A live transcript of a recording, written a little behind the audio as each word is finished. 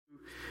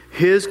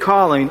His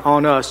calling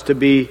on us to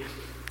be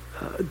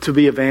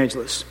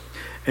evangelists.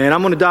 And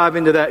I'm going to dive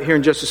into that here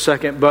in just a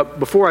second. But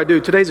before I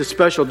do, today's a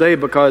special day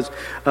because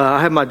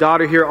I have my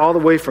daughter here all the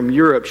way from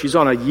Europe. She's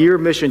on a year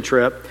mission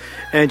trip.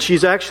 And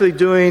she's actually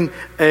doing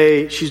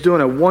a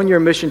 1-year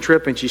mission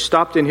trip. And she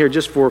stopped in here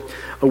just for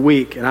a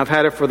week. And I've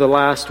had her for the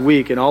last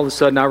week. And all of a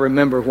sudden I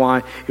remember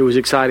why it was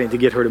exciting to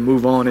get her to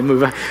move on and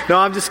move on. No,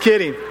 I'm just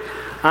kidding.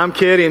 I'm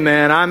kidding,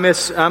 man. I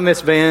miss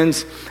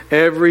Vans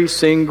every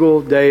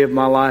single day of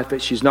my life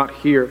that she's not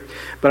here.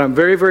 But I'm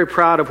very, very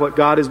proud of what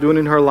God is doing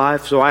in her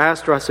life. So I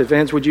asked her, I said,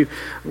 Vans, would you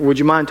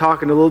mind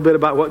talking a little bit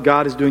about what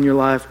God is doing in your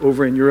life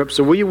over in Europe?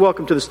 So will you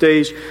welcome to the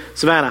stage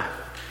Savannah?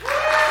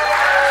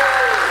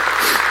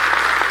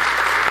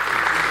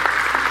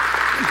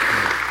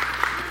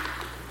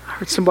 I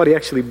heard somebody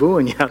actually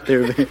booing you out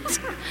there, Vans.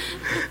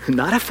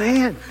 Not a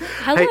fan.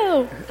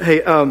 Hello. Hey,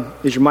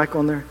 is your mic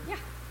on there? Yeah.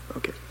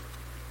 Okay.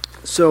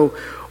 So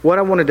what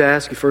I wanted to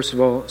ask you, first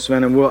of all,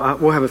 Savannah,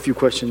 we'll have a few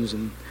questions.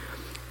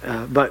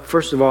 But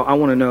first of all, I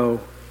want to know,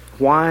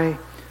 why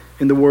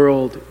in the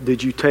world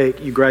did you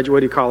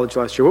graduated college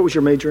last year. What was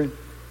your major in?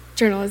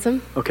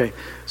 Journalism. Okay.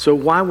 So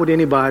why would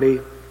anybody,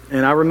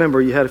 and I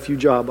remember you had a few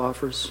job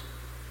offers,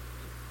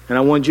 and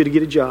I wanted you to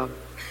get a job.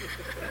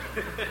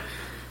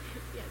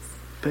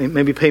 Yes.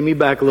 Maybe pay me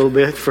back a little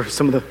bit for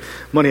some of the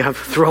money I've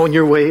thrown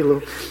your way.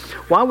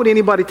 Why would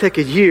anybody take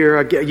a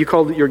year, you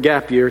called it your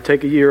gap year,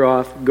 take a year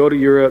off, go to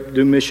Europe,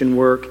 do mission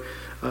work?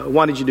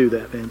 Why did you do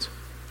that, Vance?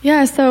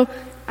 Yeah, so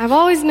I've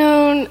always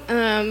known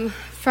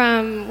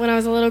from when I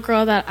was a little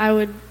girl that I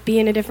would be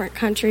in a different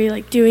country,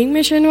 like doing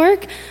mission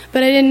work,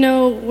 but I didn't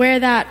know where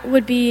that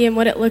would be and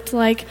what it looked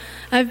like.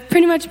 I've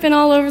pretty much been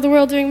all over the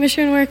world doing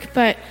mission work,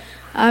 but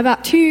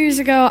about 2 years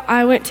ago,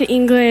 I went to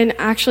England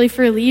actually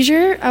for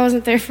leisure. I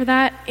wasn't there for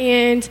that,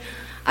 and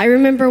I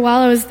remember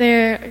while I was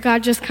there,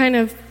 God just kind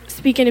of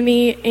speaking to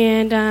me,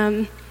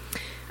 and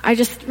I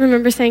just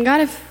remember saying,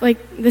 God, if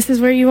this is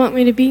where you want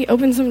me to be,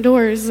 open some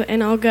doors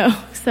and I'll go.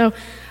 So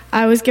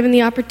I was given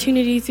the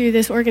opportunity through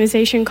this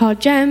organization called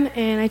GEM,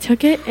 and I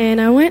took it and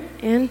I went,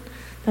 and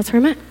that's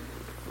where I'm at.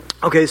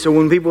 Okay, so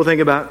when people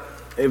think about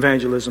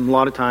evangelism, a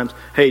lot of times,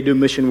 hey, do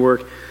mission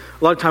work.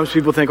 A lot of times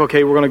people think,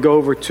 okay, we're going to go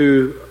over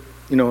to,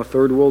 a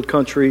third world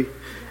country,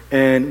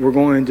 and we're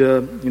going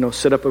to,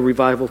 set up a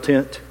revival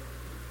tent.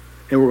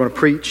 And we're going to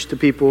preach to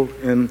people,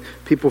 and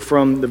people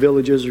from the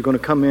villages are going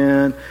to come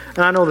in. And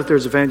I know that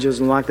there's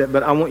evangelism like that,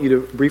 but I want you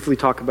to briefly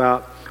talk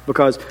about,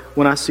 because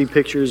when I see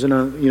pictures,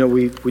 and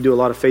we do a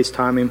lot of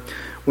FaceTiming,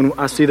 when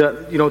I see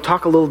that,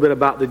 talk a little bit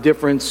about the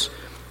difference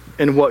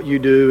in what you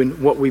do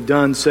and what we've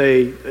done,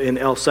 say, in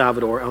El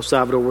Salvador. El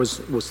Salvador was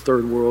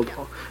third world.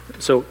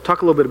 So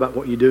talk a little bit about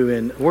what you do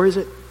in, where is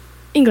it?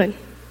 England.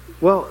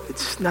 Well,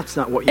 that's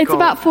not what you call it. It's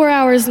about 4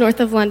 hours north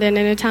of London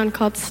in a town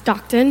called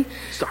Stockton.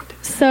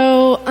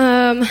 So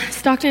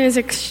Stockton is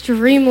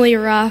extremely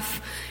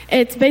rough.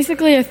 It's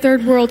basically a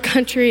third world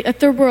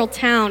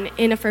town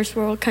in a first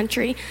world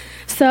country.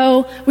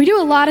 So we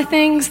do a lot of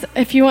things.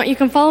 If you want, you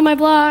can follow my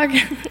blog.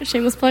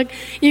 Shameless plug.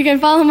 You can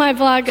follow my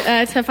blog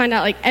to find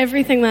out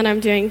everything that I'm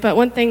doing. But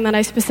one thing that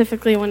I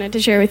specifically wanted to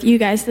share with you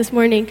guys this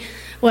morning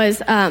was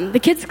the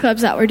kids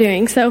clubs that we're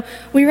doing. So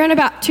we run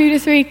about 2 to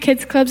 3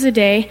 kids clubs a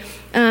day,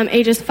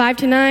 ages 5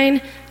 to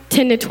 9,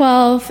 10 to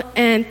 12,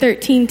 and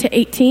 13 to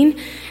 18.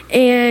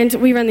 And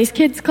we run these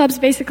kids clubs.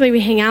 Basically, we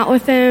hang out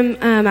with them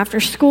after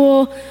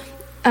school.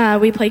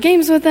 We play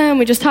games with them.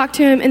 We just talk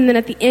to them. And then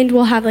at the end,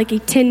 we'll have a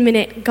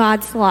 10-minute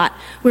God slot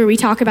where we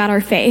talk about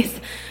our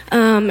faith.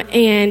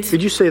 And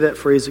did you say that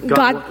phrase?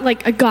 God,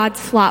 like a God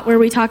slot where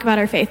we talk about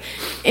our faith.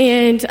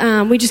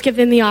 And we just give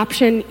them the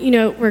option,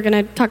 we're going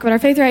to talk about our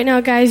faith right now,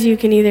 guys. You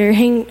can either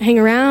hang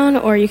around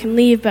or you can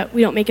leave, but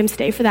we don't make them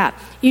stay for that.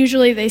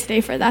 Usually they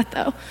stay for that,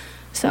 though.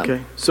 So.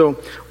 Okay. So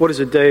what is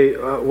a day,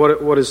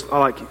 what is,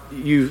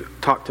 you've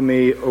talked to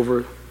me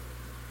over,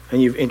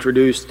 and you've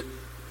introduced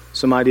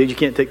some ideas. You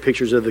can't take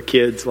pictures of the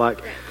kids,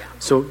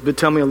 so, but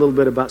tell me a little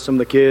bit about some of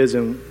the kids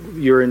and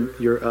your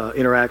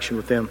interaction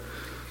with them.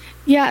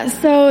 Yeah,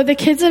 so the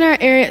kids in our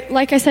area,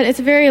 like I said, it's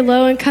a very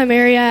low-income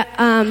area.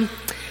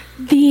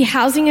 The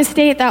housing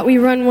estate that we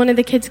run one of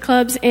the kids'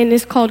 clubs in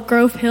is called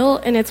Grove Hill,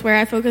 and it's where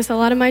I focus a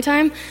lot of my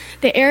time.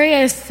 The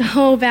area is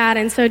so bad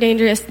and so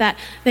dangerous that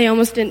they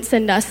almost didn't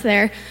send us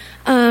there.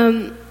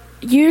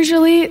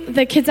 Usually,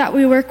 the kids that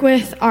we work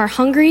with are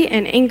hungry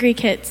and angry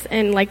kids,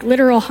 and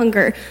literal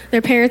hunger.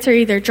 Their parents are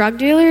either drug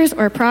dealers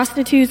or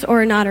prostitutes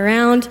or not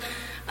around.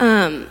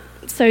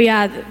 So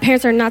yeah, the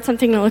parents are not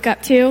something to look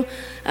up to.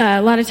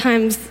 A lot of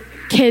times,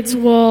 kids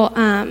will,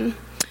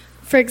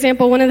 for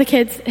example, one of the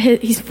kids,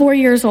 he's 4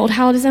 years old.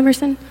 How old is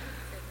Emerson?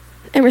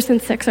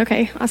 Emerson's 6.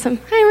 Okay, awesome.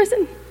 Hi,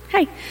 Emerson.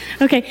 Hi.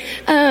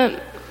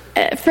 Okay.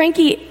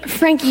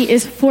 Frankie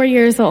is 4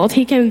 years old.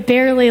 He can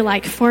barely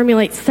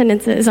formulate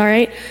sentences. All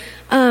right.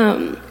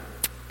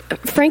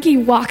 Frankie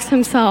walks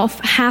himself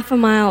half a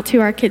mile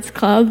to our kids'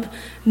 club,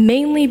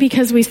 mainly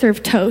because we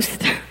serve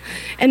toast.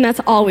 And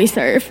that's all we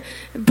serve.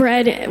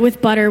 Bread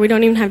with butter. We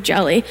don't even have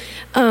jelly.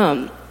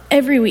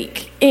 every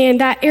week. And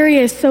that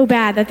area is so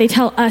bad that they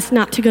tell us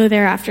not to go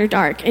there after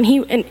dark. And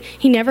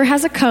he never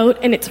has a coat,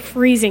 and it's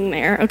freezing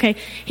there, okay?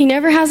 He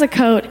never has a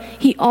coat.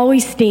 He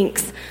always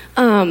stinks,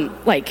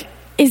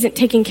 isn't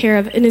taken care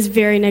of and is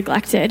very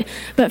neglected.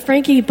 But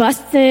Frankie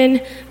busts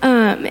in,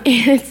 and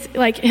it's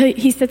like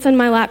he sits on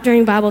my lap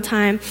during Bible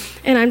time,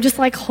 and I'm just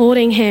like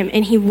holding him,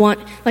 and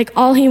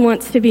all he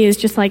wants to be is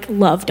just like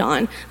loved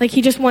on. Like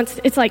he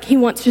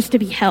wants just to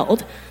be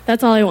held.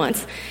 That's all he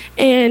wants.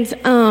 And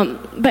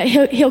but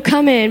he'll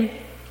come in.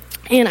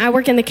 And I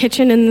work in the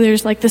kitchen, and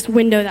there's like this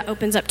window that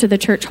opens up to the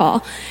church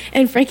hall.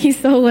 And Frankie's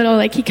so little,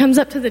 like he comes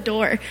up to the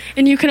door,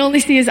 and you can only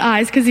see his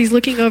eyes because he's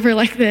looking over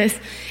like this.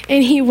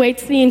 And he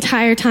waits the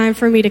entire time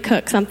for me to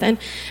cook something.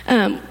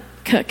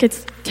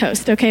 It's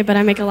toast, okay? But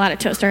I make a lot of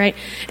toast, all right?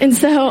 And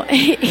so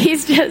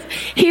he's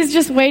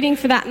just waiting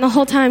for that. And the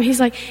whole time he's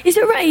like, "Is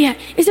it ready yet?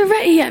 Is it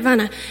ready yet,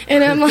 Vanna?"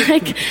 And I'm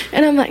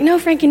like, "No,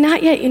 Frankie,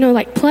 not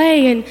yet.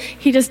 Play." And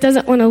he just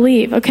doesn't want to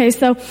leave. Okay,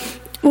 so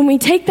when we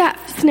take that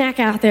snack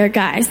out there,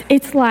 guys,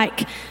 it's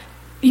like,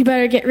 you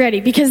better get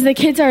ready because the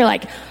kids are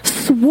like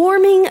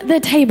swarming the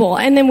table,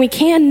 and then we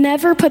can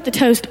never put the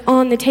toast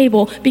on the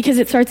table because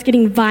it starts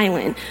getting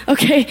violent,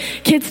 okay?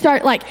 Kids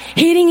start like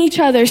hitting each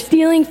other,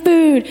 stealing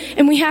food,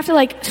 and we have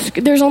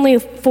to there's only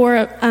 4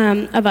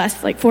 of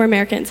us, like 4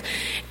 Americans,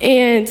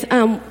 and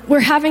we're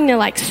having to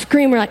like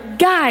scream. We're like,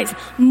 "Guys,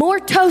 more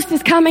toast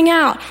is coming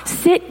out.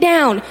 Sit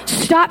down.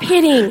 Stop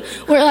hitting."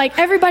 We're like,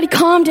 "Everybody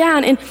calm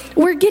down," and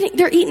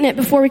they're eating it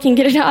before we can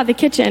get it out of the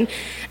kitchen.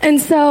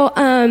 And so,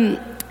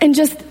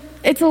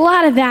 it's a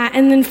lot of that.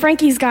 And then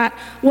Frankie's got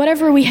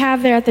whatever we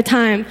have there at the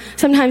time.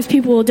 Sometimes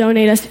people will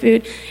donate us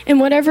food. And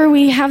whatever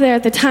we have there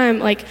at the time,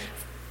 like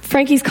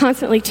Frankie's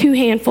constantly 2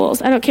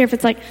 handfuls. I don't care if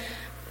it's like,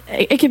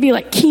 it could be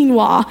like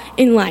quinoa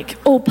in like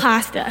old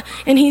pasta,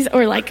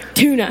 or like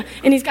tuna,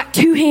 and he's got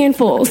 2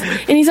 handfuls.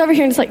 And he's over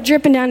here and it's like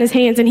dripping down his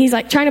hands, and he's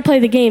like trying to play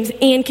the games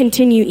and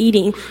continue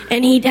eating.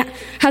 And he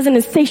has an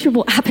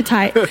insatiable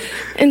appetite.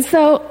 And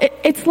so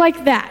it's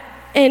like that.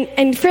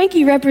 And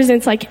Frankie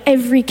represents like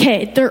every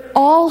kid. They're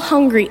all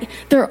hungry.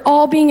 They're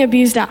all being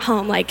abused at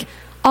home, like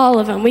all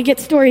of them. We get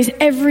stories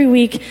every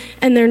week,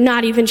 and they're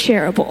not even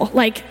shareable.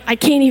 Like, I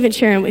can't even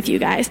share them with you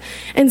guys.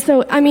 And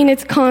so,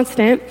 it's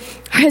constant.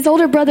 His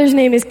older brother's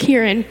name is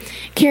Kieran.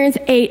 Kieran's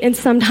 8 and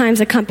sometimes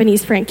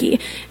accompanies Frankie.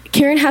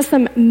 Kieran has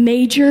some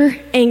major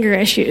anger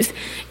issues.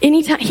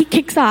 Anytime he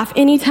kicks off,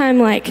 anytime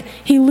like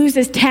he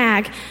loses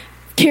tag,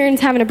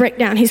 Kieran's having a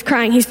breakdown. He's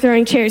crying. He's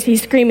throwing chairs.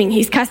 He's screaming.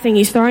 He's cussing.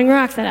 He's throwing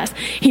rocks at us.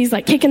 He's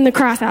like kicking the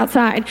cross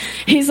outside.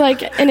 He's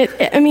like,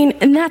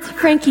 and that's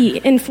Frankie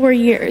in 4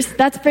 years.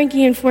 That's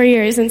Frankie in 4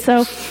 years. And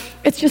so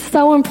it's just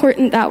so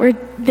important that we're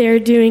there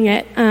doing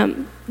it,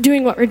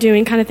 doing what we're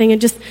doing kind of thing,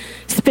 and just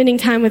spending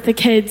time with the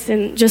kids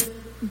and just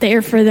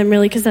there for them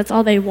really, because that's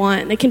all they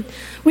want.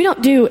 We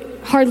don't do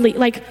hardly,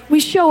 like we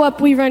show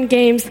up, we run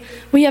games.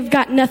 We have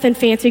got nothing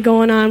fancy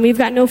going on. We've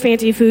got no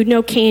fancy food,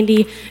 no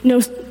candy,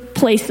 no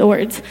play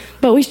swords,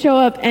 but we show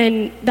up,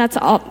 and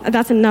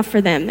that's enough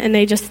for them, and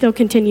they just still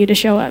continue to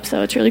show up,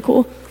 so it's really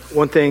cool.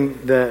 One thing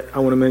that I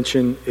want to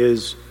mention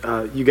is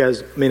you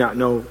guys may not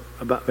know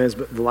about Vans,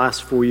 but the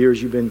last 4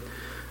 years you've been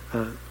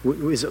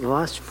is it the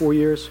last 4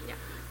 years?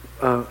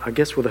 Yeah. I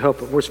guess with the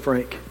help of, where's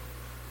Frank?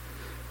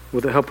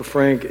 With the help of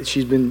Frank,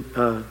 she's been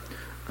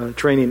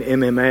training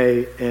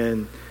MMA,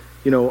 and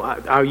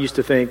I used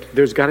to think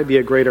there's got to be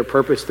a greater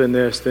purpose than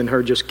this, than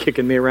her just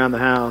kicking me around the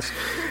house,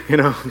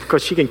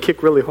 because she can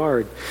kick really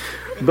hard.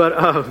 But,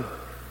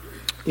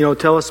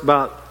 tell us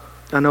about,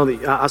 I know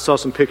that I saw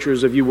some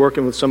pictures of you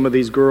working with some of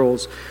these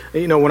girls.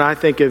 When I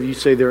think of, you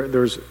say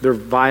they're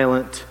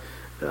violent,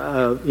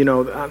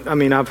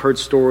 I've heard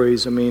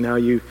stories,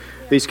 how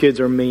these kids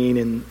are mean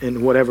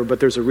and whatever, but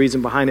there's a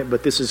reason behind it,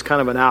 but this is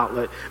kind of an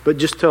outlet. But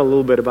just tell a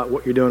little bit about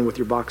what you're doing with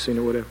your boxing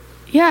or whatever.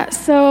 Yeah,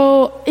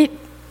 so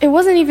it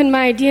wasn't even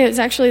my idea. It was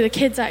actually the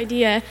kids'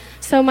 idea.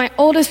 So my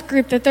oldest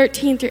group, the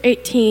 13 through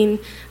 18,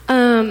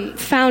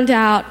 found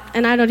out,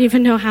 and I don't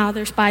even know how,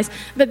 they're spies,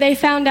 but they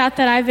found out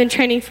that I've been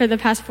training for the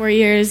past 4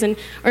 years,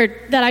 or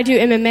that I do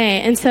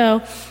MMA. And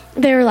so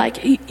they were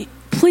like,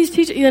 "Please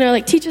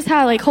teach us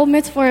how to hold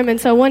mitts for him." And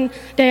so one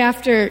day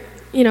after,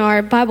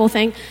 our Bible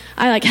thing,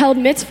 I held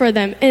mitts for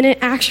them, and it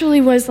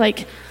actually was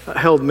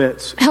held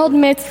mitts.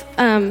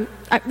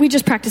 We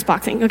just practiced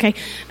boxing, okay?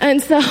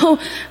 And so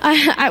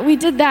we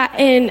did that,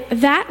 and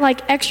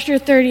that extra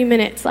 30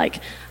 minutes,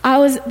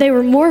 they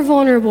were more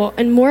vulnerable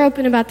and more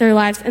open about their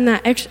lives in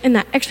that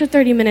extra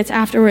 30 minutes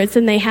afterwards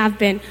than they have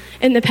been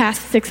in the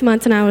past 6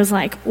 months. And I was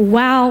like,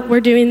 wow,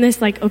 we're doing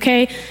this,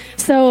 okay.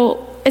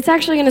 So it's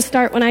actually going to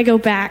start when I go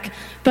back,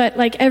 but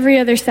every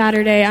other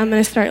Saturday I'm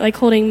going to start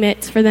holding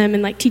mitts for them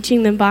and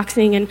teaching them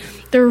boxing, and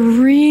they're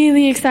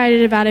really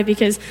excited about it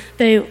because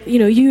they,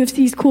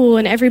 UFC's cool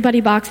and everybody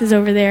boxes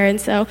over there,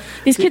 and so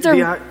these kids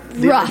are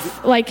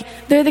rough.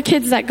 They're the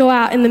kids that go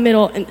out in the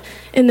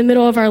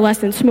middle of our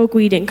lesson, smoke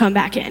weed, and come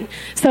back in.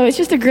 So it's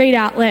just a great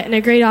outlet and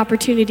a great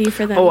opportunity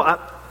for them.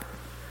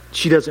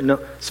 She doesn't know.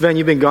 Sven,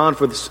 you've been gone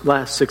for the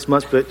last 6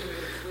 months, but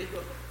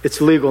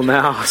it's legal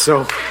now,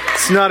 so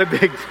it's not a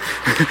big...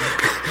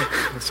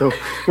 So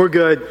we're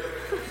good.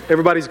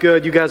 Everybody's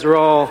good. You guys are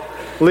all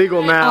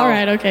legal now. All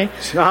right, okay.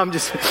 I'm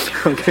just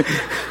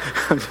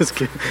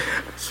kidding.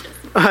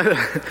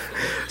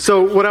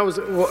 So what I was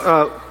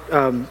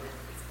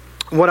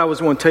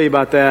want to tell you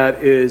about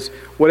that is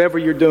whatever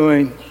you're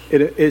doing,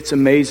 it's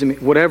amazing.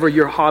 Whatever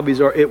your hobbies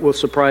are, it will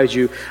surprise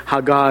you how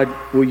God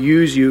will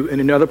use you in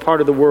another part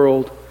of the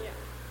world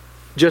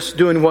just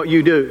doing what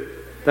you do.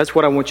 That's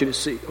what I want you to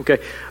see. Okay,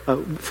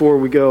 before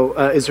we go,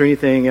 is there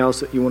anything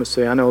else that you want to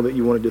say? I know that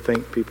you wanted to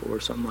thank people or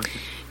something like that.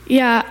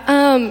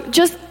 Yeah,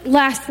 just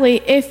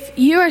lastly, if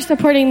you are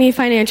supporting me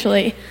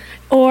financially,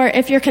 or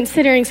if you're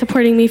considering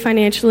supporting me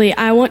financially,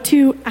 I want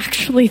to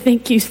actually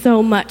thank you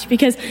so much,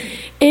 because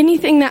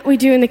anything that we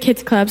do in the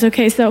kids clubs,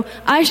 okay, so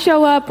I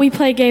show up, we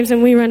play games,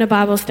 and we run a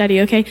Bible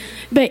study, okay,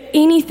 but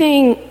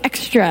anything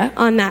extra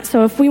on that,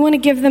 so if we want to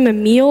give them a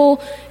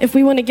meal, if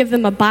we want to give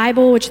them a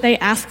Bible, which they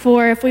ask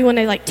for, if we want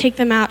to like take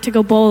them out to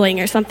go bowling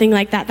or something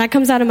like that, that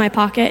comes out of my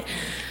pocket.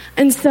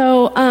 And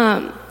so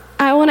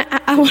I want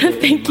to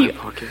thank you.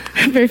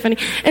 Very funny.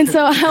 And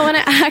so I want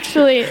to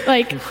actually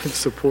like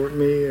support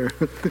me or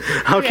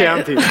okay,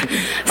 I'm teasing.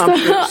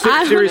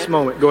 Serious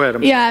moment. Go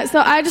ahead. Yeah. So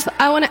I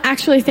want to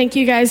actually thank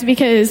you guys,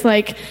 because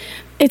like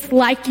it's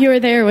like you're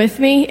there with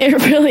me. It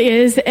really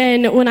is.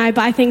 And when I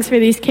buy things for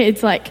these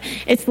kids, like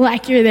it's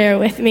like you're there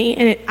with me,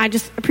 and I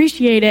just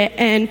appreciate it.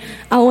 And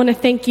I want to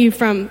thank you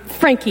from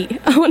Frankie.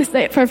 I want to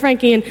say it for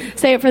Frankie and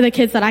say it for the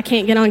kids that I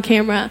can't get on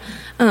camera.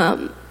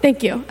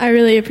 Thank you. I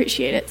really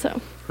appreciate it.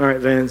 So. All right,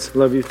 Vance,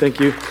 love you. Thank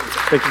you.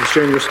 Thank you for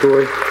sharing your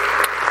story.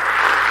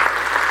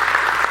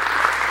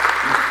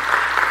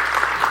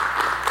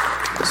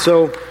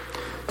 So,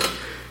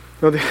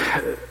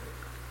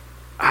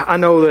 I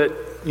know that,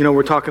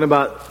 we're talking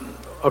about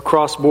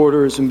across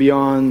borders and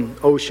beyond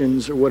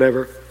oceans or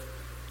whatever.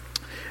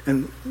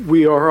 And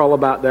we are all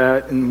about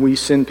that, and we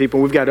send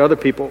people. We've got other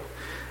people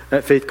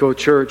at Faith Co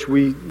Church.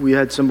 We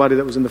had somebody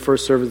that was in the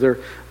first service.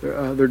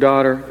 Their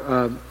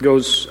daughter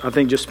goes, I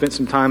think, just spent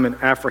some time in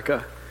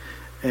Africa.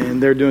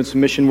 And they're doing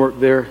some mission work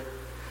there.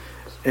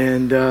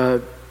 And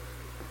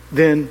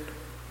then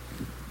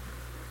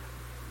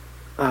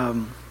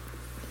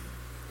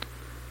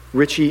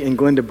Richie and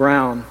Glenda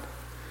Brown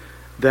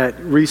that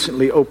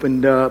recently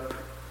opened up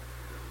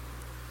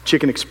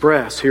Chicken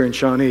Express here in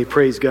Shawnee.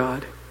 Praise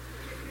God.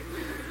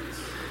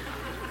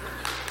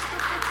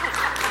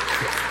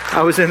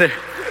 I was in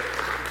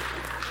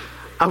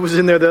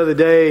there the other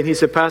day, and he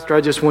said, Pastor, I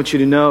just want you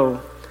to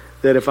know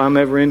that if I'm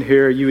ever in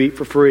here, you eat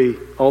for free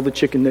all the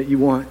chicken that you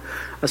want.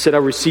 I said, I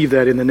receive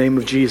that in the name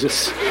of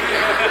Jesus.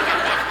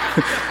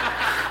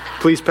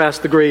 Please pass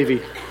the gravy.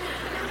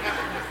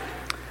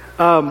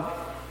 But,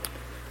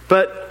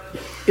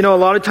 a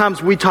lot of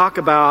times we talk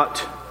about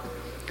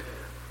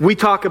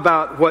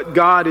what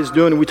God is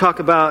doing, and we talk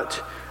about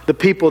the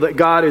people that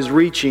God is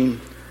reaching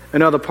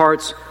in other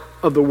parts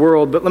of the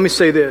world. But let me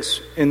say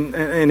this,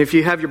 and if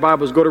you have your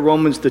Bibles, go to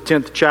Romans, the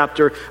 10th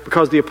chapter,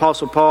 because the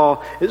Apostle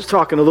Paul is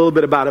talking a little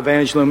bit about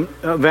evangelism,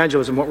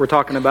 what we're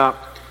talking about.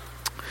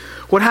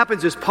 What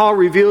happens is Paul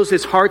reveals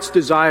his heart's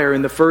desire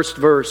in the first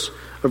verse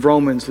of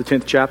Romans, the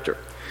 10th chapter.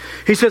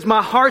 He says,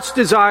 my heart's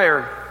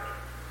desire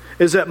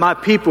is that my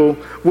people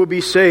will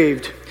be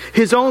saved.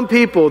 His own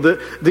people,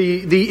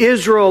 the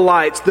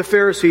Israelites, the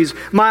Pharisees,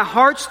 my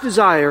heart's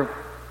desire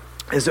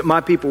is that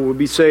my people will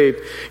be saved.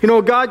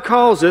 God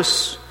calls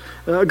us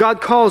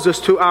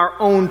to our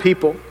own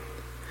people.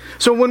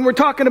 So when we're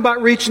talking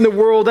about reaching the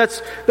world,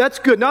 that's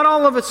good. Not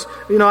all of us,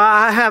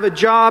 I have a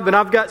job and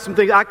I've got some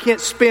things. I can't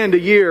spend a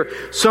year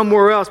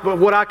somewhere else, but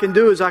what I can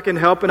do is I can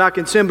help and I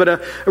can send.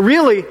 But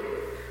really,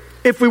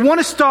 if we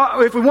want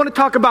to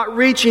talk about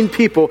reaching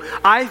people,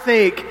 I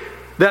think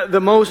that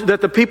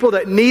the people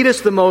that need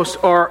us the most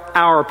are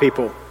our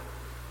people,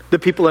 the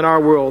people in our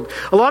world.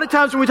 A lot of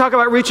times when we talk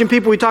about reaching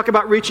people, we talk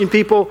about reaching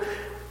people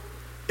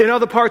in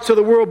other parts of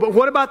the world, but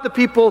what about the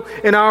people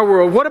in our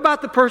world? What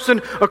about the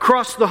person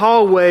across the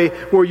hallway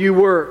where you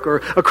work, or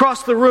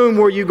across the room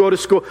where you go to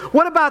school?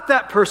 What about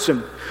that person?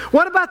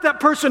 What about that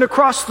person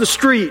across the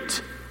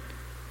street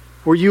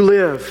where you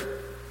live?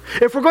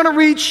 If we're going to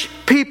reach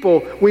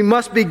people, we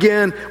must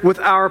begin with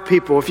our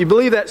people. If you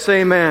believe that,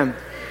 say amen.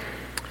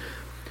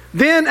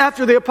 Then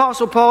after the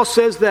Apostle Paul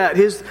says that,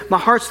 my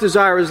heart's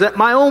desire is that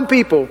my own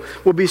people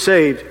will be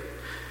saved.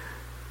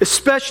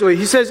 Especially,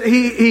 he says,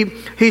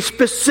 he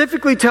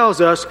specifically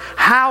tells us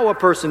how a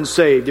person's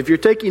saved. If you're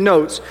taking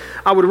notes,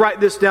 I would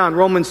write this down.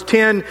 Romans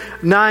 10,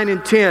 9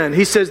 and 10.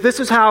 He says, this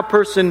is how a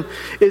person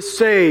is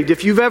saved.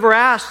 If you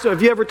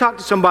ever talked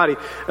to somebody,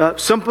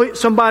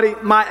 somebody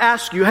might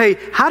ask you, hey,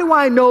 how do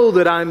I know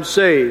that I'm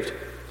saved?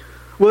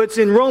 Well, it's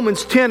in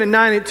Romans 10 and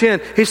 9 and 10.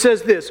 He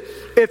says this,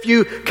 if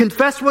you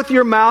confess with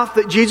your mouth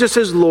that Jesus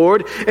is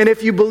Lord, and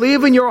if you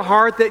believe in your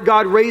heart that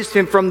God raised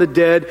him from the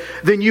dead,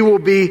 then you will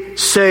be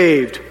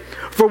saved.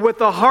 For with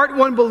the heart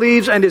one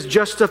believes and is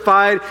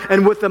justified,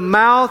 and with the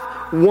mouth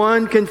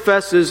one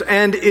confesses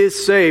and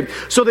is saved.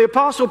 So the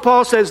Apostle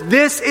Paul says,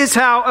 this is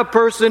how a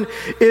person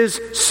is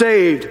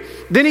saved.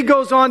 Then he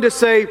goes on to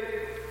say,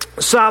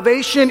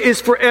 Salvation is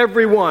for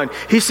everyone.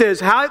 He says,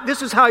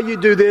 this is how you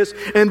do this,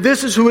 and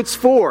this is who it's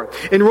for.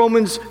 In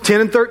Romans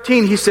 10 and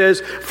 13, he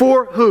says,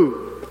 for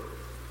who?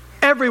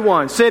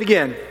 Everyone. Say it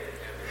again.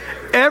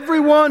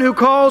 Everyone who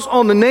calls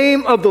on the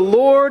name of the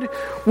Lord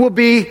will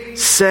be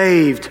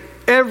saved.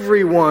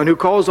 Everyone who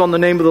calls on the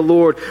name of the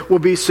Lord will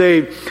be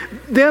saved.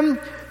 Then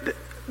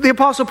the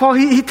Apostle Paul,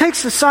 he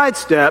takes a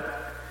sidestep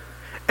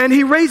and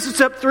he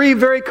raises up three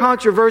very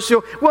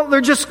controversial,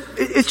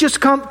 it's just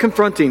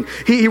confronting.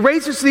 He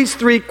raises these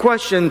three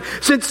questions.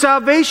 Since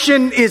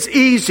salvation is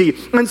easy,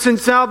 and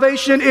since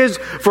salvation is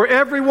for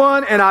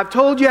everyone, and I've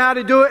told you how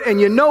to do it,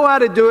 and you know how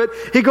to do it,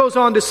 he goes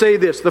on to say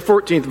this, the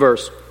 14th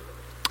verse.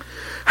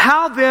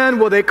 How then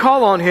will they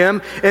call on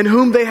him in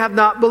whom they have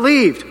not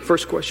believed?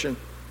 First question.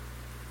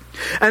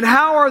 And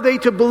how are they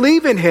to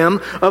believe in him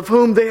of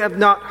whom they have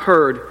not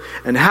heard?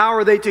 And how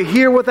are they to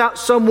hear without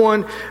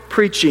someone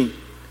preaching?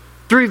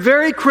 Three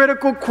very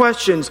critical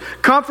questions,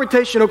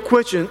 confrontational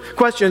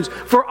questions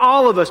for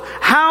all of us.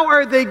 How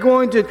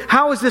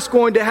is this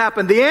going to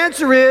happen? The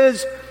answer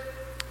is,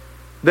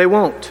 they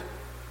won't.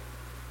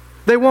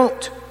 They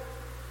won't.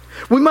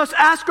 We must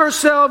ask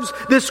ourselves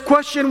this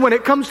question when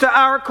it comes to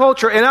our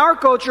culture. In our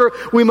culture,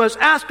 we must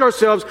ask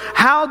ourselves,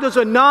 how does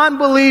a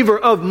non-believer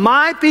of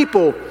my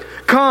people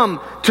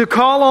come to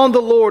call on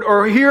the Lord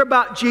or hear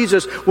about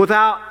Jesus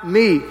without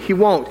me? He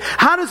won't.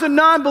 How does a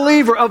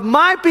non-believer of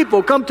my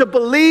people come to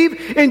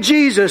believe in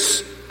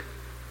Jesus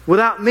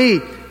without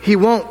me? He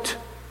won't.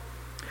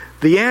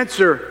 The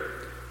answer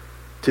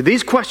to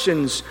these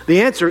questions,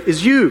 the answer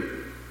is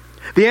you.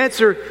 The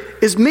answer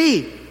is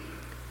me.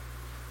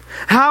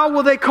 How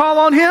will they call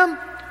on him?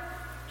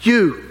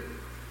 You.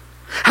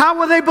 How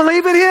will they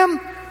believe in him?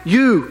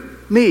 You,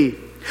 me.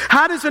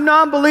 How does a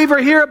non-believer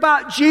hear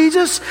about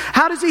Jesus?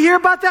 How does he hear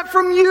about that?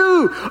 From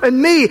you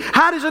and me.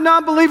 How does a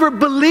non-believer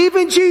believe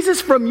in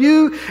Jesus? From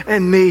you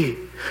and me.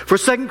 For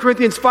 2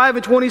 Corinthians 5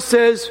 and 20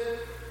 says,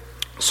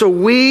 so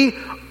we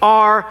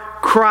are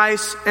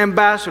Christ's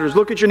ambassadors.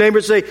 Look at your neighbor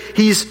and say,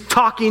 he's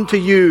talking to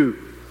you.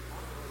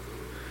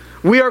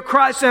 We are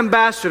Christ's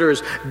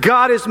ambassadors.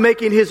 God is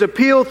making his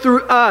appeal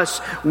through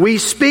us. We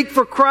speak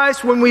for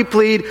Christ when we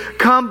plead,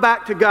 come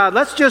back to God.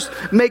 Let's just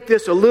make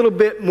this a little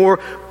bit more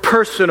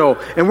personal.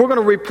 And we're going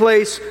to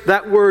replace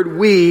that word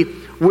we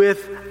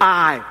with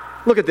I.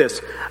 Look at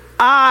this.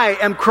 I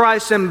am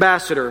Christ's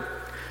ambassador.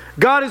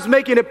 God is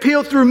making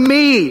appeal through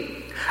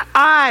me.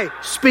 I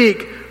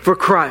speak for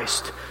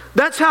Christ.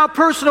 That's how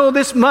personal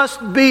this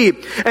must be.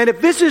 And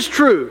if this is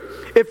true,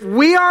 if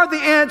we are the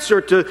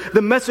answer to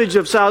the message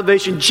of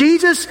salvation,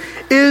 Jesus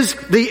is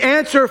the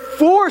answer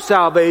for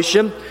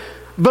salvation,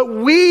 but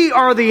we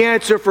are the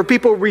answer for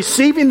people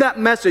receiving that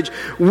message.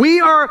 We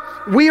are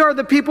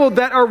the people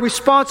that are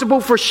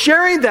responsible for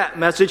sharing that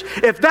message.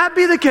 If that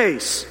be the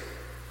case,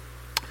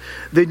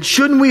 then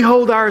shouldn't we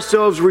hold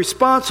ourselves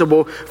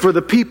responsible for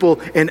the people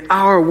in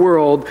our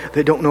world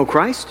that don't know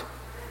Christ?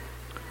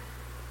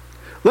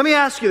 Let me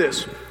ask you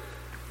this.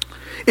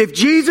 If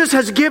Jesus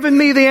has given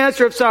me the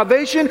answer of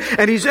salvation,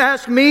 and he's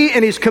asked me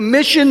and he's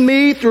commissioned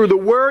me through the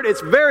word,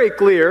 it's very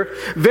clear,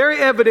 very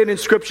evident in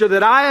Scripture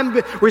that I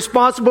am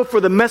responsible for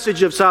the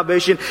message of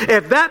salvation.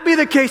 If that be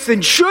the case,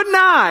 then shouldn't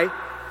I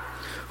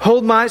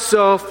hold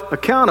myself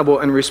accountable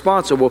and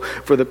responsible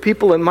for the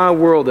people in my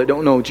world that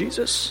don't know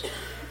Jesus?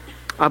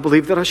 I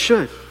believe that I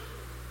should.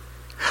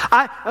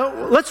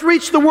 Let's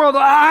reach the world.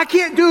 I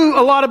can't do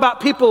a lot about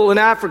people in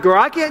Africa, or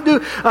I can't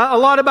do a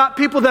lot about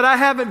people that I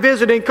haven't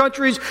visited, in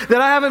countries that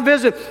I haven't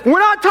visited. We're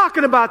not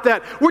talking about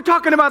that. We're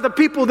talking about the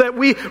people that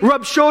we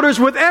rub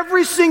shoulders with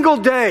every single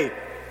day.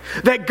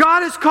 That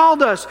God has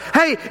called us.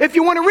 Hey, if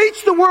you want to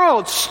reach the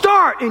world,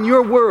 start in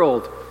your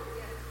world.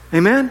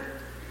 Amen?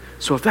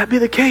 So if that be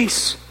the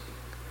case,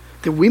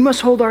 then we must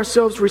hold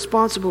ourselves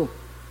responsible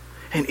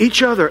and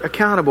each other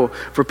accountable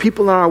for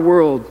people in our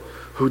world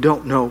who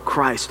don't know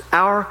Christ,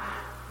 our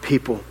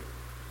people.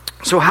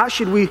 So how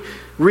should we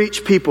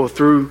reach people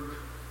through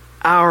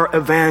our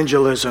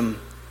evangelism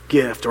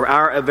gift or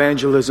our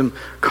evangelism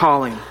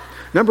calling?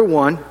 Number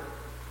one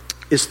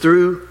is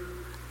through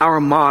our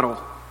model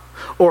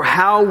or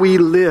how we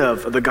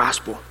live the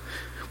gospel.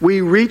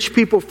 We reach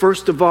people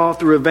first of all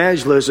through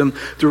evangelism,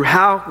 through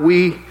how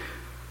we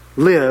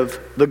live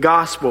the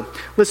gospel.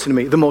 Listen to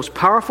me, the most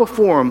powerful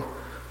form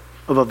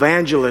of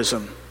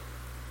evangelism,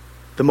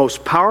 the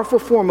most powerful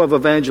form of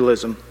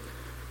evangelism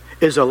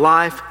is a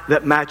life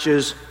that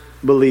matches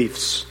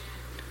beliefs.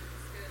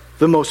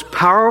 The most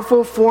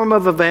powerful form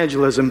of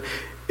evangelism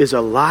is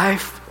a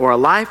life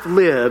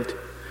lived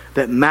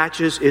that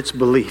matches its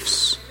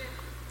beliefs.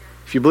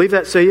 If you believe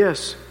that, say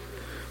yes.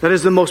 That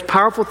is the most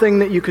powerful thing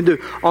that you can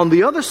do. On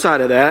the other side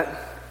of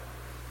that,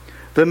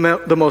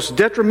 the most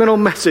detrimental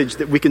message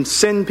that we can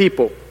send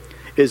people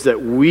is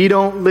that we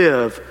don't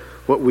live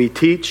what we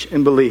teach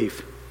and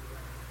believe.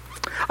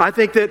 I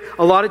think that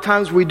a lot of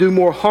times we do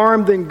more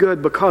harm than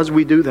good because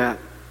we do that.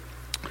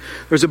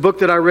 There's a book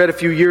that I read a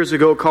few years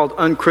ago called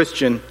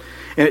Unchristian,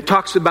 and it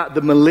talks about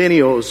the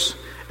millennials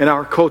in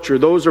our culture.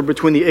 Those are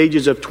between the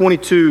ages of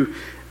 22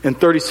 and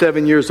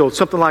 37 years old,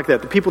 something like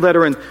that. The people that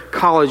are in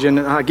college, and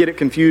I get it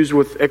confused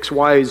with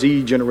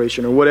XYZ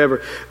generation or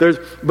whatever.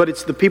 But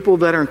it's the people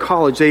that are in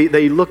college.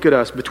 They look at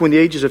us between the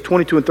ages of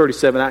 22 and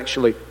 37,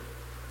 actually.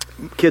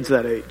 Kids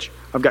that age.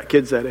 I've got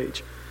kids that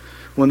age.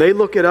 When they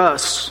look at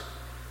us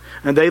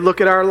and they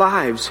look at our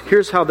lives,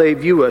 here's how they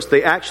view us.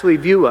 They actually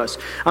view us.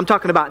 I'm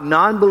talking about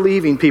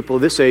non-believing people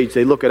of this age.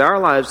 They look at our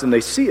lives and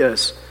they see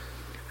us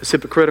as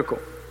hypocritical.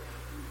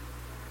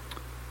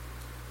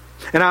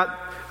 And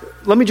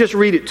let me just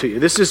read it to you.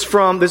 This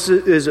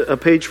is a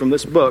page from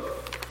this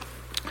book.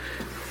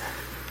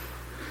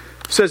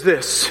 It says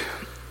this,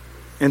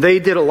 and they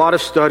did a lot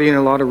of study and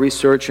a lot of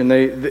research, and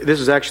this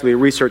is actually a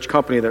research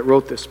company that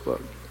wrote this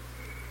book.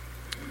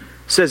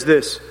 It says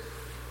this,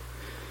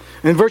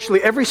 in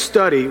virtually every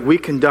study we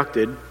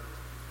conducted,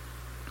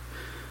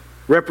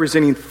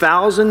 representing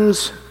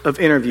thousands of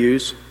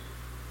interviews,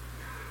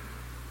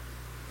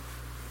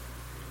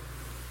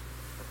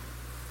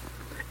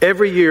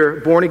 every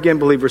year, born-again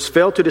believers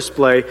fail to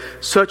display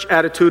such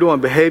attitudinal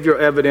and behavioral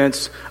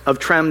evidence of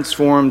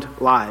transformed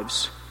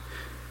lives.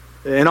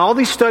 In all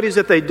these studies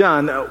that they've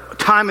done,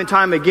 time and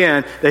time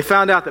again, they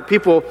found out that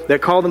people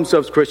that call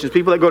themselves Christians,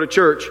 people that go to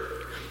church,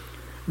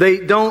 they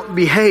don't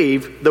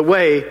behave the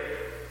way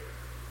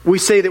we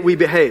say that we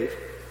behave.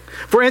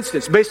 For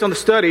instance, based on the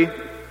study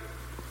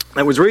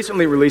that was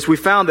recently released, we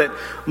found that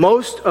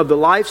most of the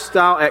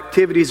lifestyle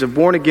activities of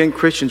born-again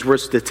Christians were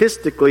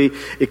statistically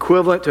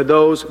equivalent to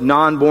those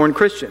non-born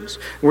Christians.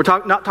 We're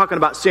not talking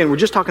about sin, we're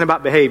just talking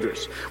about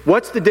behaviors.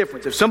 What's the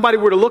difference? If somebody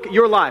were to look at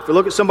your life, or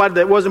look at somebody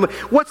that wasn't,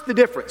 what's the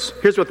difference?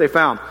 Here's what they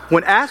found.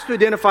 When asked to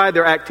identify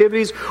their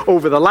activities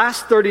over the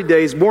last 30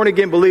 days,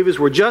 born-again believers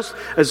were just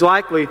as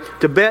likely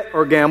to bet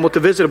or gamble,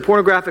 to visit a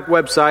pornographic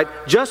website,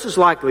 just as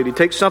likely to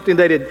take something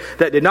that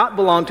did not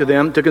belong to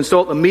them, to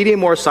consult a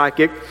medium or a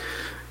psychic,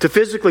 to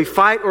physically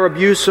fight or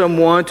abuse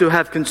someone, to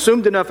have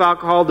consumed enough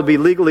alcohol to be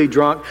legally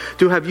drunk,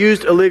 to have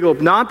used illegal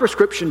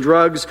non-prescription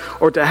drugs,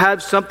 or to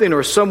have something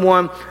or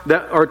someone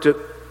that, or to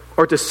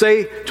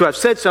have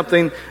said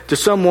something to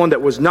someone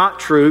that was not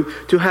true,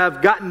 to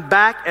have gotten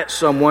back at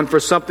someone for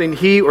something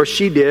he or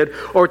she did,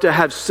 or to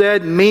have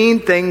said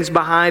mean things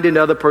behind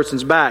another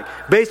person's back.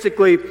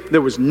 Basically, there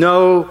was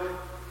no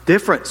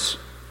difference.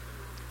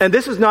 And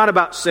this is not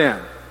about sin.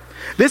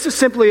 This is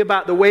simply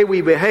about the way we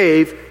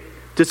behave,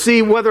 to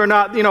see whether or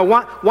not,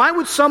 why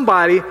would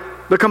somebody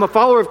become a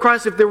follower of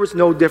Christ if there was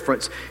no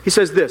difference? He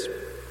says this,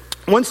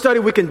 one study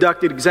we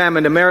conducted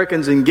examined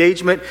Americans'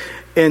 engagement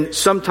in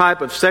some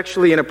type of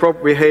sexually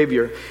inappropriate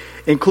behavior,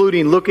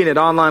 including looking at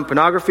online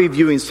pornography,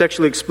 viewing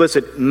sexually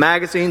explicit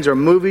magazines or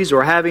movies,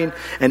 or having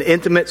an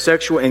intimate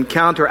sexual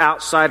encounter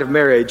outside of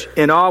marriage.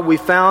 In all, we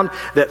found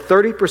that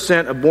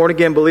 30% of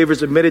born-again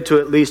believers admitted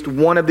to at least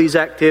one of these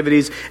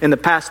activities in the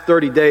past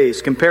 30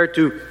 days, compared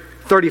to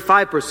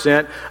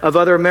 35% of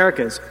other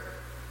Americans.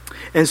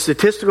 In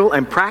statistical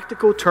and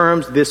practical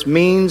terms, this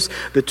means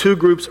the two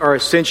groups are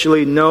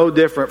essentially no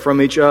different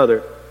from each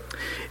other.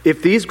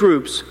 If these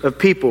groups of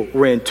people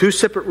were in two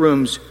separate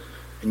rooms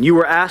and you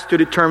were asked to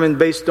determine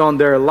based on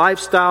their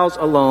lifestyles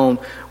alone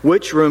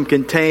which room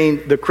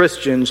contained the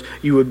Christians,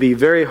 you would be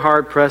very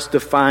hard-pressed to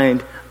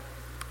find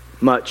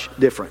much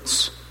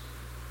difference.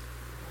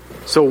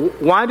 So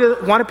why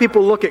do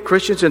people look at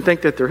Christians and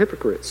think that they're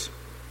hypocrites?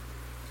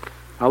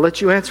 I'll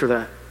let you answer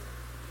that.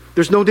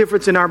 There's no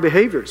difference in our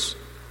behaviors.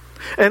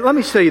 And let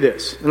me say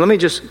this, and let me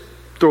just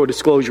throw a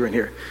disclosure in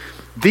here.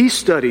 These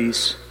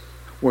studies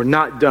were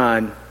not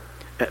done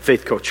at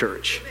Faith Co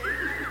Church.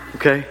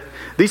 Okay?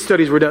 These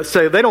studies were done,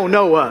 so they don't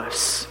know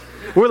us.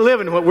 We're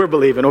living what we're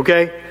believing,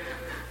 okay?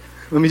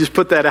 Let me just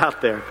put that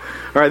out there.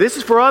 All right, this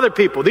is for other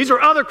people. These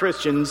are other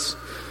Christians.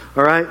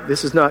 All right?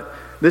 This is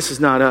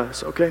not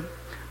us, okay?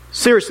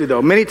 Seriously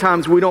though, many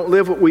times we don't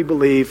live what we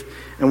believe,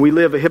 and we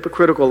live a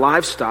hypocritical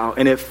lifestyle,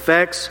 and it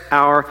affects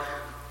our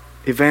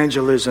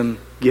evangelism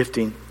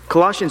gifting.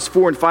 Colossians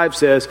 4 and 5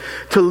 says,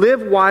 to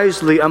live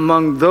wisely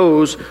among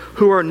those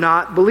who are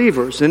not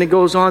believers. And it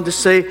goes on to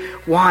say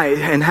why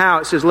and how.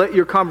 It says, let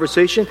your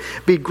conversation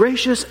be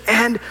gracious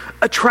and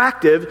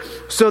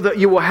attractive so that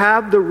you will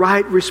have the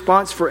right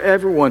response for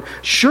everyone.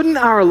 Shouldn't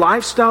our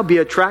lifestyle be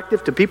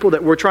attractive to people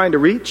that we're trying to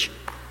reach?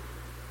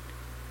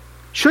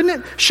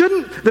 Shouldn't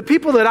the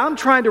people that I'm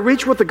trying to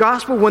reach with the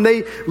gospel, when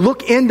they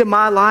look into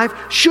my life,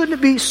 shouldn't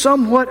it be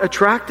somewhat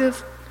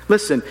attractive?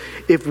 Listen,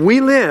 if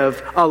we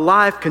live a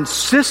life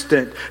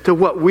consistent to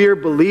what we're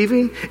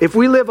believing, if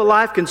we live a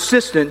life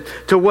consistent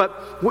to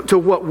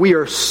what we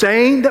are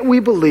saying that we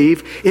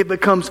believe, it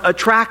becomes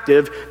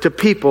attractive to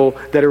people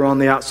that are on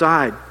the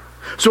outside.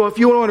 So if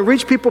you want to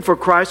reach people for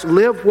Christ,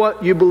 live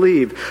what you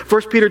believe.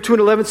 1 Peter 2 and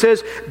 11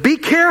 says, be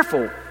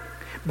careful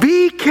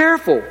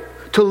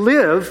to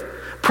live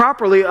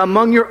properly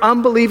among your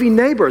unbelieving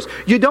neighbors.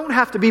 You don't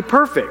have to be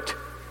perfect.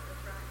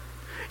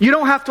 You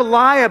don't have to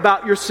lie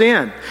about your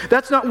sin.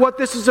 That's not what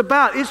this is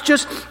about. It's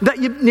just that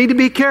you need to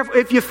be careful.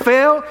 If you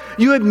fail,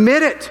 you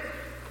admit it.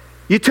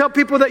 You tell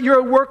people that you're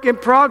a work in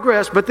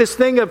progress, but this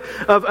thing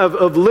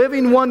of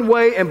living one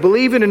way and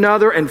believing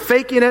another and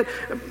faking it,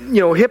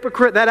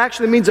 hypocrite, that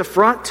actually means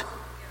affront.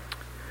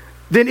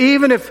 then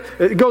even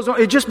if it goes on,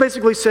 it just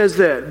basically says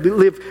that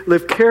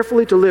live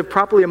carefully to live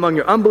properly among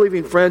your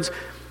unbelieving friends.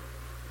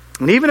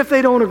 And even if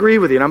they don't agree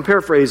with you, and I'm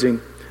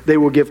paraphrasing, they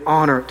will give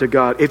honor to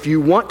God. If you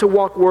want to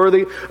walk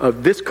worthy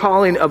of this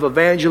calling of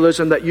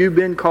evangelism that you've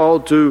been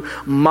called to,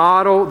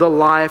 model the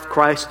life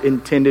Christ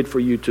intended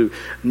for you to.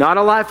 Not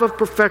a life of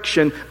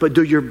perfection, but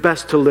do your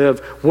best to live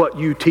what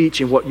you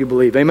teach and what you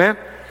believe. Amen?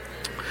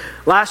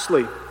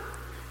 Lastly,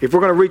 if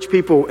we're going to reach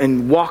people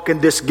and walk in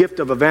this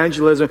gift of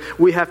evangelism,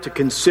 we have to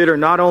consider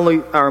not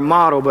only our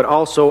model, but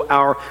also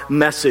our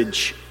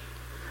message.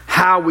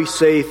 How we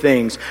say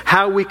things,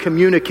 how we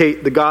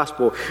communicate the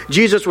gospel.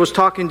 Jesus was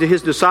talking to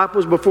his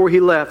disciples before he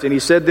left, and he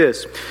said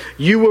this: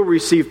 "You will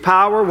receive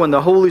power when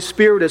the Holy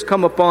Spirit has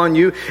come upon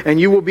you, and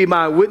you will be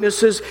my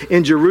witnesses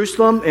in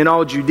Jerusalem, in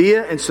all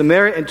Judea and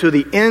Samaria, and to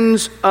the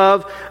ends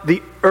of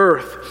the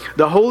earth."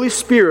 The Holy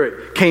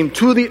Spirit came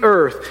to the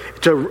earth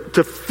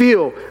to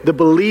fill the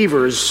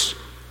believers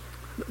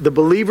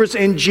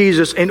in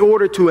Jesus, in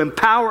order to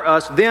empower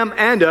us, them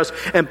and us,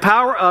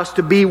 empower us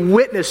to be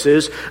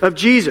witnesses of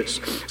Jesus.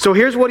 So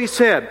here's what he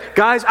said: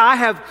 "Guys,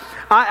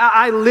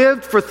 I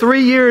lived for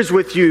 3 years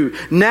with you.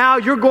 Now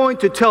you're going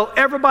to tell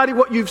everybody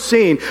what you've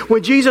seen."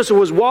 When Jesus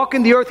was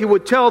walking the earth, he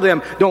would tell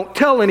them, "Don't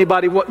tell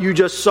anybody what you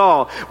just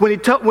saw." When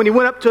he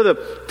went up to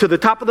the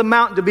top of the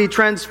mountain to be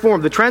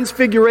transformed, the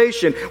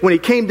transfiguration, when he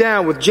came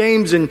down with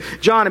James and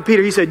John and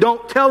Peter, he said,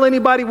 "Don't tell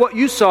anybody what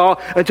you saw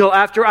until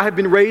after I have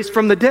been raised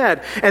from the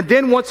dead." And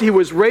then once he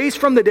was raised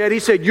from the dead, he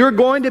said, "You're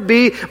going to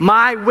be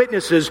my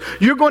witnesses.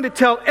 You're going to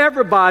tell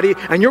everybody,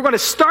 and you're going to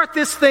start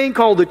this thing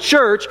called the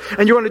church,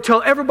 and you're going to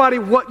tell everybody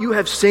what you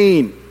have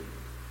seen."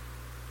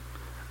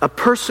 A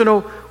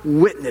personal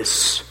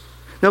witness.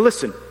 Now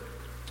listen,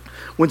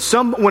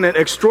 when an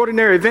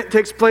extraordinary event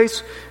takes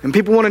place and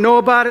people want to know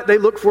about it, they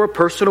look for a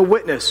personal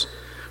witness.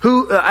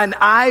 An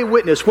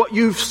eyewitness, what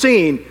you've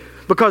seen,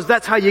 because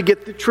that's how you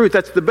get the truth.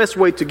 That's the best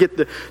way to get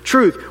the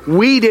truth.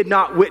 We did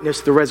not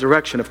witness the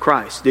resurrection of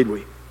Christ, did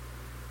we?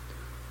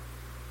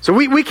 So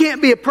we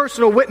can't be a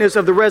personal witness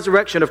of the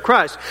resurrection of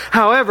Christ.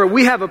 However,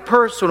 we have a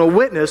personal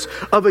witness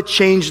of a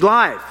changed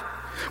life.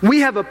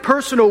 We have a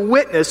personal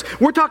witness.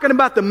 We're talking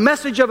about the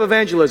message of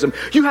evangelism.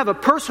 You have a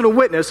personal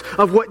witness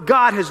of what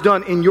God has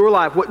done in your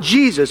life, what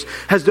Jesus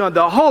has done,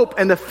 the hope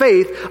and the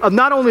faith of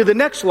not only the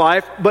next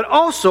life, but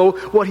also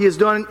what he has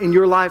done in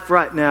your life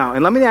right now.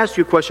 And let me ask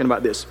you a question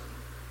about this.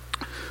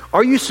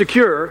 Are you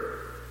secure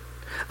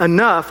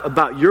enough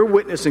about your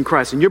witness in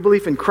Christ and your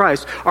belief in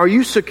Christ? Are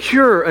you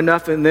secure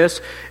enough in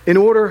this in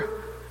order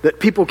that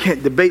people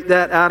can't debate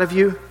that out of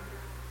you?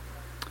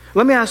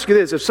 Let me ask you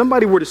this. If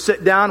somebody were to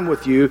sit down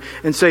with you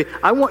and say,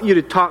 "I want you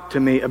to talk to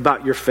me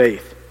about your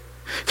faith.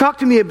 Talk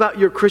to me about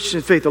your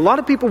Christian faith." A lot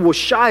of people will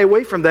shy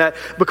away from that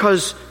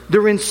because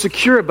they're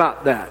insecure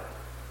about that.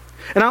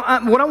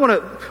 And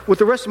with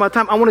the rest of my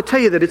time, I want to tell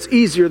you that it's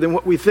easier than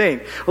what we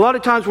think. A lot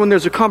of times when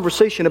there's a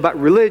conversation about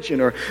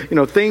religion or,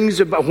 things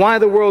about why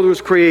the world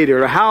was created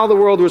or how the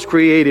world was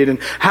created and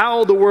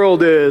how the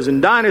world is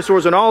and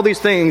dinosaurs and all these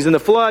things and the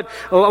flood,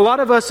 a lot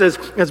of us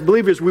as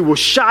believers, we will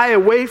shy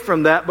away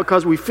from that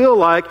because we feel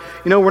like,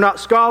 we're not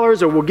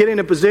scholars, or we'll get in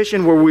a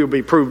position where we'll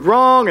be proved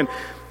wrong.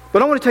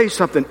 But I want to tell you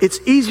something. It's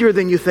easier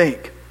than you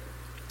think.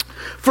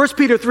 1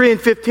 Peter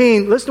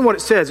 3:15, listen to what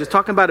it says. It's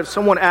talking about if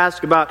someone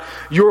asks about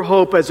your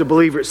hope as a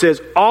believer. It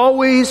says,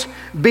 "Always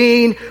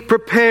being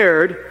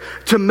prepared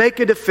to make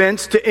a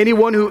defense to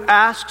anyone who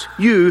asks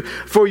you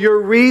for your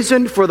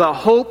reason for the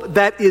hope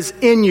that is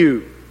in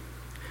you.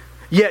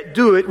 Yet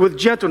do it with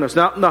gentleness."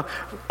 Now,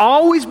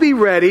 always be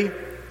ready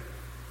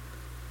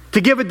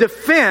to give a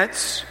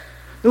defense.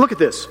 Now look at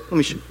this. Let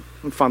me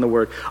find the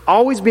word.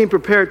 Always being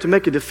prepared to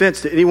make a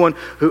defense to anyone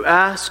who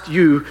asks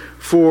you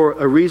for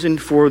a reason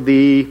for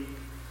the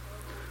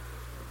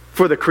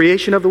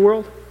creation of the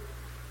world?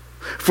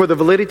 For the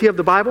validity of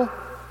the Bible?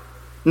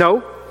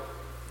 No.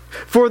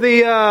 Is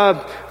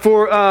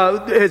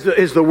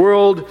the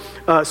world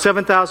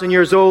 7,000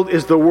 years old?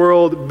 Is the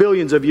world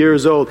billions of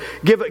years old?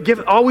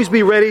 Always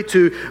be ready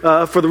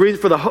for the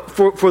reason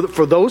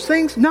for those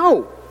things?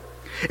 No.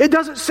 It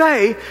doesn't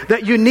say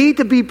that you need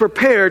to be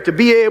prepared to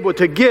be able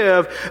to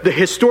give the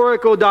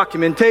historical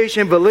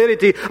documentation,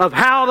 validity of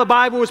how the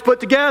Bible was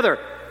put together.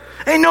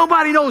 Ain't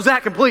nobody knows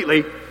that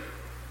completely.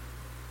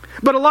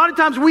 But a lot of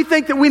times we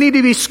think that we need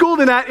to be schooled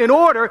in that in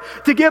order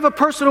to give a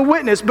personal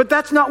witness. But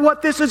that's not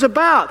what this is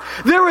about.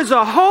 There is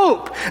a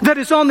hope that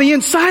is on the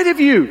inside of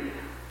you.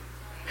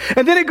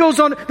 And then it goes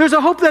on, there's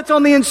a hope that's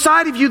on the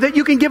inside of you that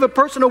you can give a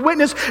personal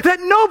witness that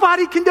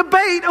nobody can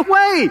debate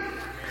away.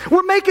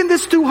 We're making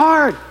this too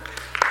hard.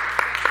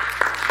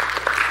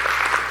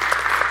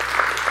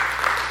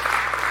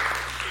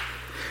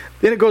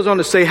 Then it goes on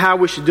to say how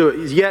we should do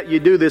it. Yet you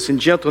do this in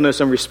gentleness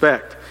and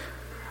respect.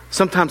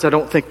 Sometimes I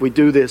don't think we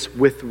do this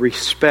with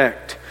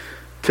respect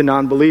to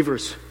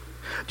non-believers.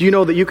 Do you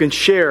know that you can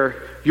share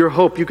your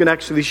hope? You can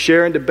actually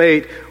share and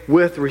debate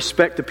with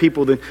respect to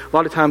people that a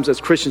lot of times as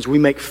Christians we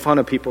make fun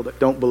of people that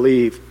don't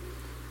believe.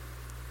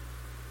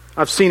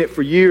 I've seen it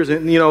for years,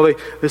 and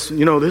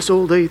this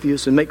old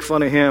atheist, and make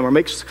fun of him or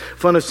makes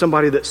fun of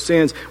somebody that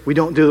sins. We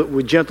don't do it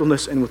with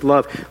gentleness and with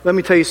love. Let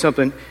me tell you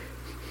something.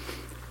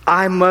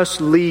 I must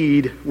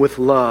lead with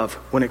love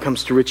when it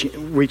comes to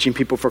reaching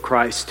people for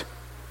Christ.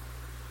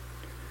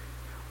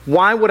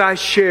 Why would I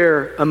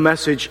share a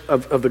message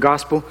of the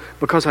gospel?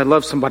 Because I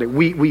love somebody.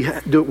 We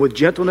do it with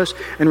gentleness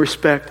and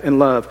respect and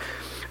love.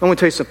 I want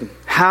to tell you something.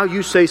 How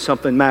you say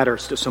something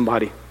matters to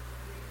somebody.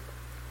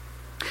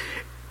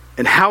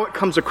 And how it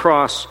comes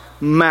across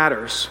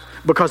matters.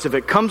 Because if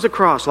it comes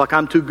across like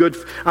I'm too good,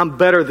 I'm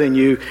better than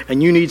you,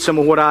 and you need some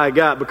of what I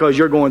got because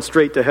you're going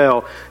straight to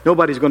hell,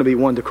 nobody's going to be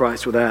won to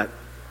Christ with that.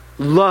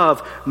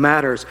 Love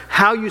matters.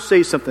 How you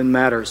say something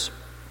matters.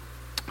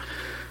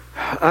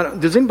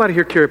 Does anybody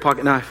here carry a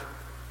pocket knife?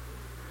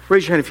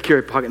 Raise your hand if you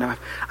carry a pocket knife.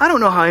 I don't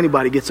know how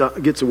anybody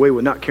gets away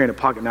with not carrying a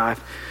pocket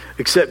knife,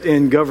 except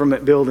in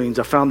government buildings.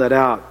 I found that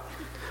out.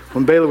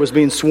 When Baylor was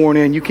being sworn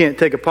in, you can't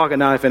take a pocket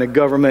knife in a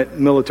government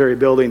military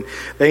building.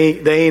 They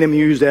ain't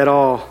amused at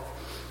all.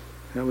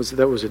 That was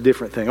a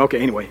different thing. Okay,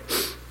 anyway.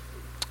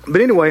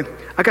 But anyway,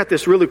 I got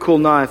this really cool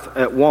knife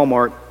at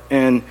Walmart,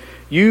 and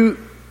you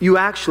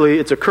actually,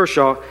 it's a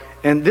Kershaw,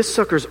 and this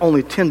sucker's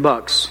only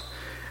 $10.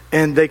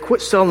 And they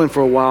quit selling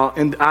for a while,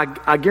 and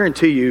I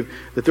guarantee you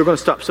that they're going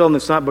to stop selling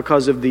this knife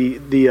because of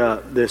the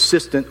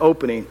assistant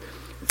opening. See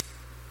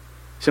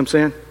what I'm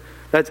saying?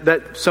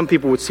 That some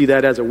people would see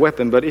that as a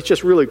weapon, but it's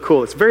just really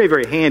cool. It's very,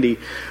 very handy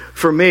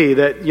for me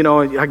that,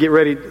 I get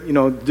ready,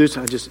 do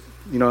something.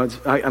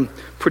 I'm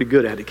pretty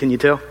good at it. Can you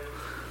tell?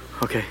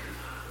 Okay.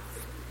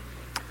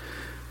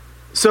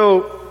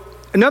 So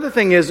another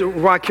thing is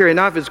why I carry a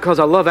knife is because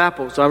I love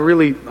apples. I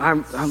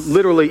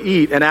literally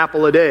eat an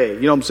apple a day.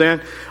 You know what I'm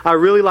saying? I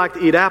really like to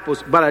eat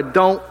apples, but I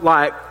don't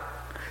like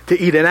to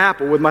eat an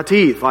apple with my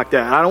teeth like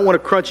that. I don't want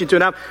to crunch into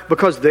an apple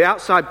because the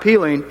outside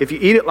peeling, if you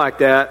eat it like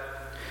that,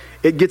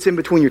 it gets in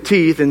between your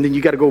teeth, and then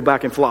you got to go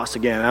back and floss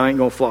again. I ain't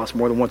going to floss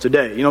more than once a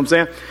day. You know what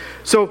I'm saying?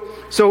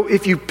 So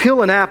if you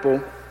peel an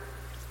apple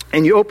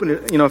and you open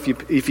it,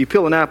 if you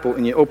peel an apple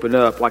and you open it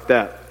up like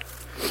that,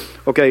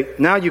 okay,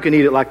 now you can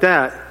eat it like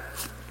that,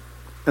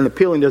 and the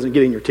peeling doesn't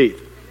get in your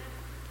teeth.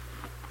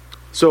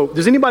 So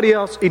does anybody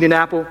else eat an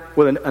apple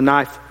with a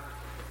knife?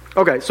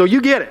 Okay, so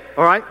you get it,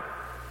 all right?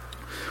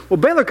 Well,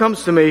 Baylor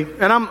comes to me,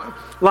 and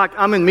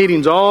I'm in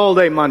meetings all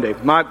day Monday.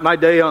 My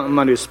day on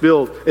Monday is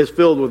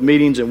filled with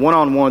meetings and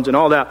one-on-ones and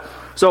all that.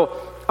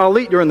 So I'll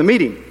eat during the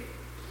meeting.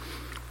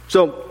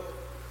 So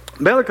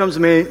Baylor comes to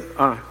me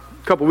a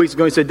couple weeks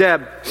ago and he said,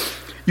 Dad,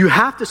 you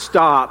have to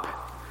stop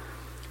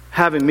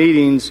having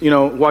meetings,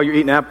 while you're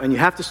eating an apple, and you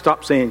have to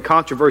stop saying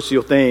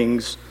controversial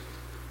things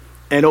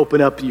and open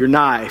up your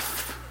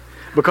knife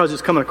because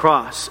it's coming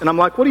across. And I'm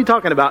like, what are you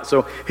talking about?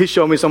 So he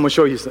showed me, someone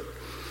showed you.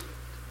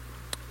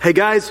 Hey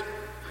guys,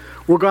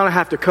 we're going to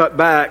have to cut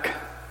back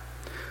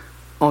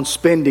on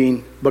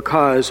spending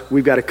because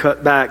we've got to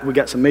cut back. We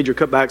got some major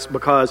cutbacks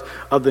because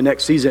of the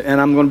next season,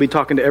 and I'm going to be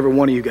talking to every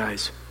one of you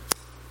guys.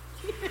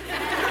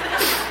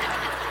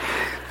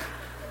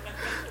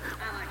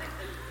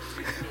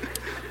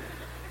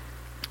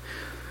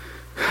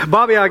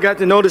 Bobby, I got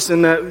to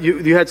noticing that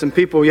you had some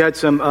people,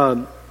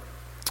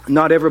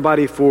 not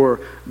everybody for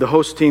the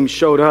host team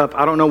showed up.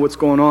 I don't know what's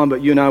going on,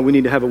 but you and I, we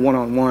need to have a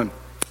one-on-one.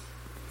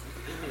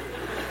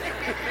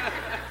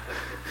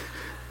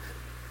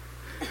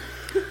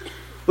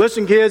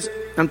 Listen, kids,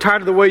 I'm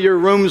tired of the way your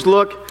rooms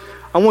look.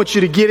 I want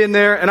you to get in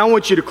there, and I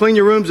want you to clean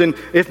your rooms, and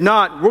if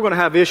not, we're going to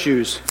have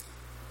issues.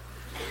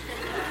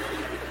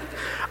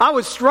 I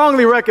would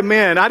strongly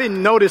recommend, I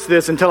didn't notice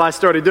this until I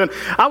started doing it,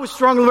 I would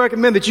strongly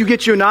recommend that you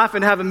get you a knife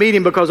and have a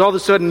meeting because all of a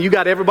sudden you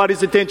got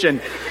everybody's attention.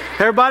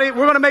 Everybody,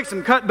 we're going to make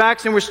some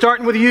cutbacks, and we're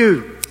starting with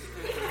you.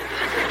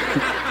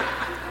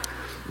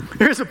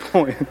 Here's the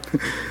point.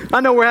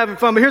 I know we're having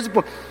fun, but here's the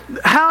point.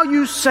 How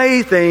you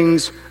say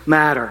things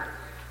matter.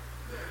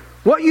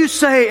 What you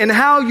say and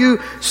how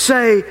you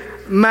say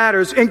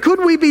matters. And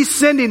could we be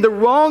sending the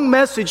wrong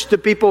message to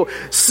people,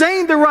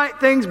 saying the right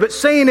things, but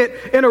saying it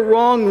in a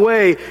wrong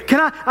way?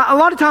 A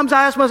lot of times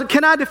I ask myself,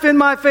 can I defend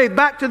my faith?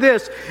 Back to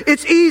this.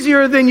 It's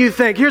easier than you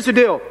think. Here's the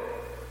deal.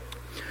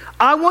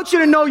 I want you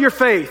to know your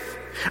faith.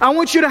 I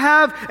want you to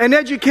have an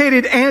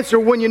educated answer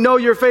when you know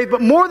your faith. But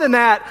more than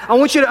that, I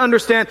want you to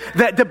understand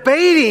that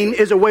debating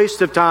is a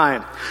waste of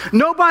time.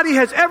 Nobody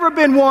has ever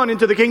been won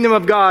into the kingdom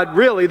of God,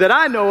 really, that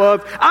I know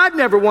of. I've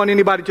never won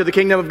anybody to the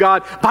kingdom of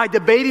God by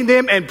debating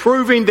them and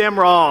proving them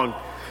wrong.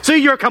 See,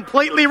 you're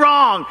completely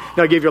wrong.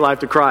 Now give your life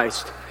to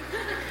Christ.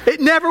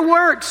 It never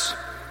works.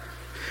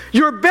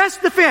 Your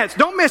best defense,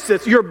 don't miss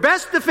this, your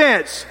best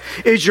defense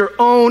is your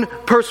own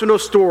personal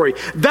story.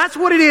 That's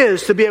what it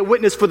is to be a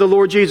witness for the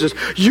Lord Jesus.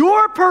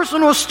 Your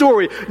personal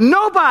story.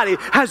 Nobody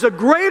has a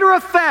greater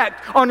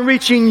effect on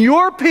reaching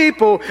your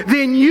people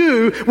than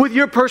you with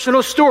your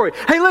personal story.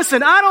 Hey,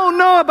 listen, I don't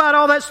know about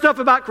all that stuff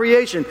about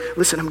creation.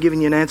 Listen, I'm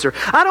giving you an answer.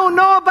 I don't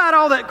know about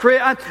all that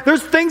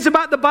there's things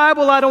about the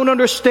Bible I don't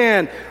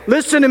understand.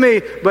 Listen to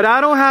me, but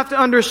I don't have to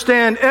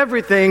understand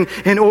everything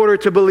in order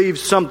to believe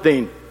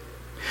something.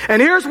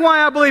 And here's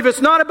why I believe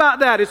it's not about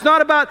that. It's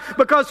not about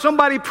because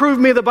somebody proved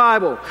me the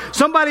Bible.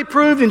 Somebody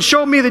proved and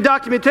showed me the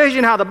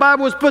documentation how the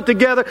Bible was put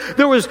together.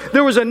 There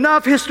was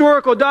enough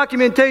historical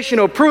documentation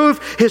or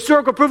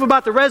historical proof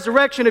about the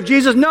resurrection of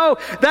Jesus. No,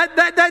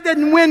 that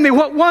didn't win me.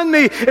 What won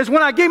me is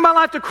when I gave my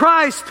life to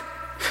Christ.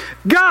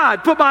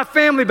 God put my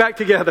family back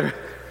together.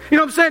 You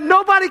know what I'm saying?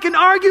 Nobody can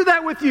argue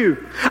that with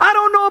you. I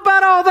don't know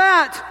about all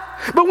that.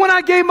 But when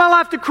I gave my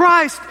life to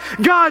Christ,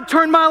 God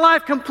turned my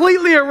life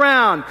completely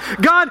around.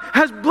 God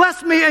has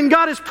blessed me and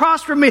God has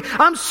prospered me.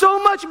 I'm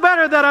so much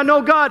better that I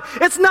know God.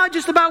 It's not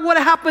just about what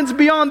happens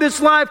beyond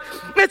this life.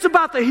 It's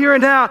about the here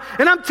and now.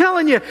 And I'm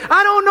telling you,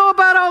 I don't know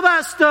about all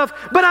that stuff,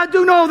 but I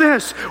do know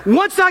this.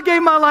 Once I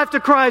gave my life to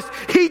Christ,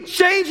 He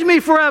changed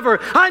me forever.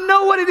 I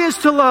know what it is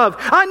to love.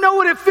 I know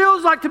what it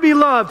feels like to be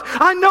loved.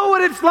 I know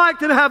what it's like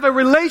to have a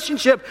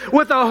relationship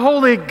with a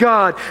holy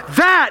God.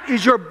 That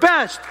is your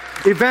best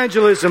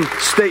evangelism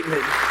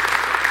statement.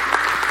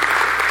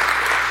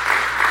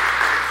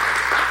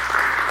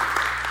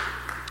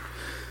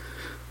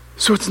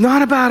 So it's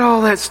not about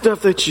all that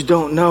stuff that you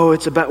don't know.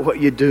 It's about what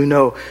you do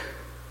know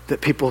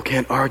that people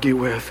can't argue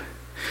with.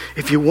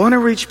 If you want to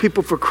reach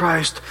people for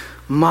Christ,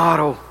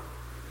 model,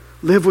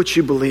 live what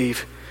you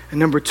believe. And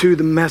number two,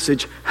 the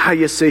message, how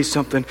you say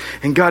something.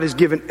 And God has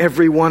given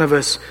every one of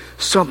us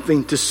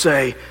something to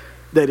say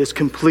that is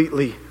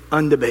completely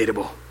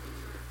undebatable.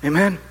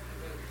 Amen?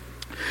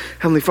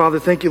 Heavenly Father,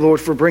 thank you, Lord,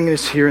 for bringing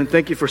us here, and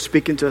thank you for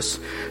speaking to us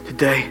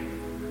today.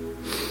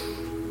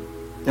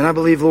 And I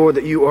believe, Lord,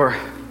 that you are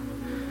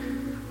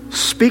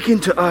speaking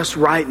to us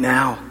right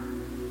now.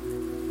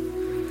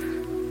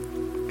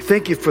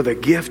 Thank you for the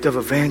gift of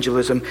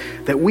evangelism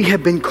that we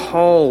have been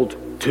called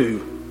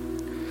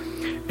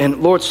to.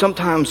 And Lord,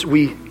 sometimes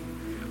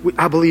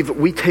I believe that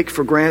we take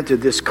for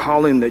granted this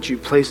calling that you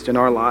placed in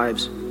our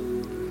lives.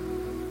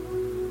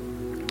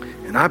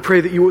 And I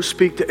pray that you will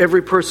speak to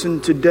every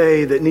person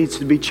today that needs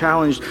to be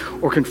challenged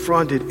or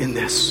confronted in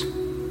this.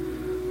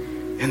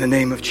 In the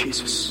name of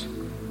Jesus.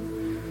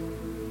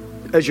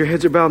 As your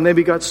heads are bowed,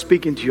 maybe God's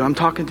speaking to you. I'm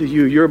talking to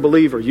you. You're a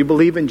believer. You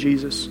believe in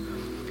Jesus.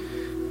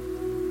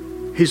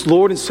 He's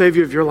Lord and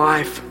Savior of your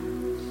life.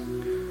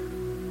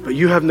 But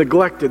you have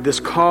neglected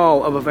this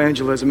call of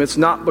evangelism. It's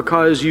not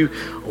because you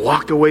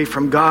walked away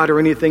from God or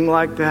anything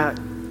like that.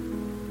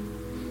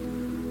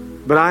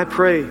 But I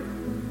pray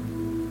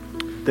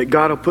that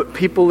God will put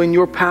people in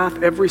your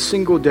path every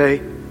single day.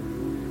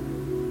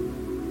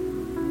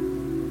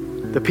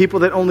 The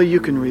people that only you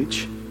can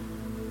reach.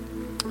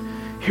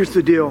 Here's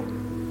the deal.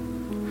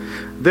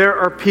 There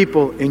are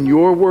people in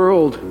your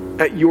world,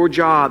 at your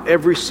job,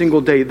 every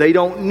single day. They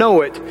don't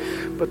know it,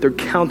 but they're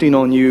counting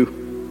on you.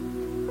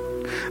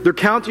 They're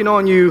counting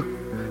on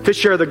you to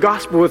share the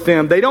gospel with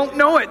them. They don't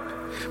know it,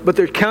 but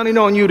they're counting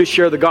on you to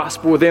share the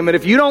gospel with them. And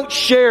if you don't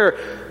share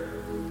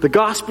the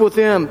gospel with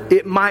them,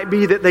 it might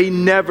be that they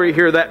never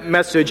hear that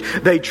message.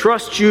 They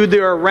trust you.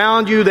 They're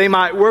around you. They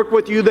might work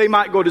with you. They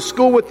might go to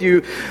school with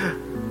you.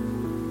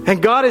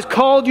 And God has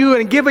called you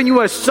and given you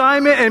an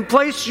assignment and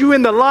placed you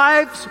in the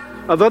lives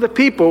of other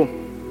people.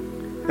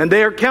 And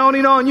they are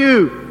counting on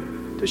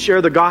you to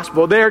share the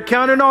gospel. They are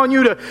counting on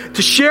you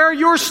to share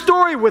your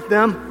story with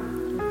them.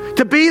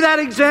 To be that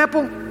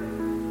example.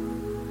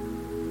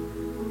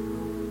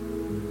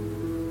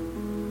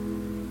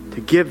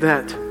 To give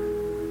that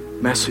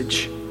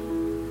message.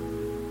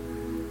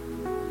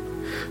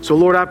 So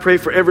Lord, I pray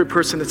for every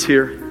person that's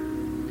here,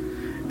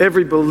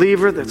 every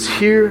believer that's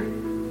here,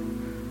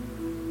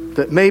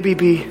 that might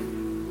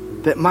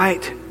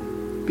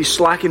be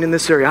slacking in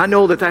this area. I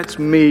know that that's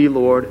me,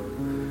 Lord.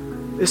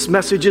 This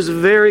message is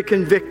very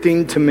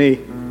convicting to me.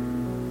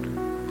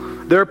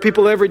 There are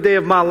people every day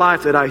of my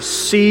life that I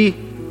see,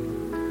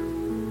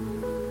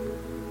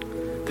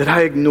 that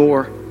I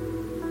ignore.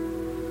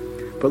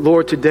 But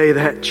Lord, today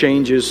that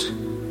changes.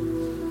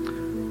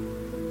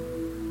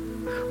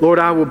 Lord,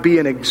 I will be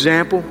an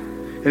example.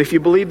 And if you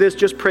believe this,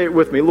 just pray it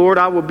with me. Lord,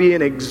 I will be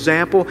an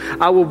example.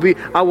 I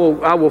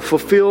will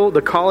fulfill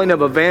the calling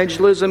of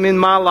evangelism in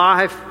my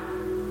life.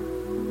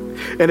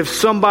 And if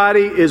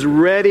somebody is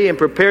ready and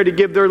prepared to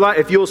give their life,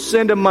 if you'll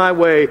send them my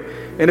way,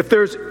 and if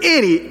there's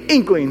any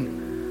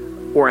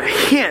inkling or a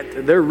hint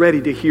that they're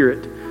ready to hear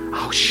it,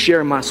 I'll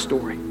share my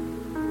story.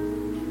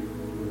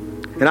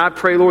 And I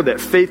pray, Lord, that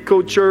Faith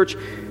Code Church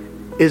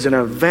is an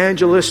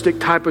evangelistic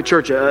type of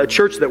church, a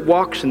church that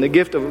walks in the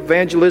gift of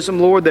evangelism,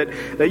 Lord,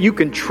 that you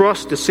can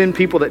trust to send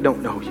people that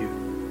don't know you.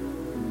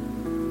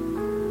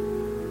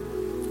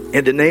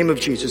 In the name of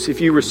Jesus, if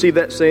you receive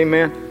that, say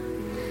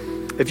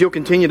amen. If you'll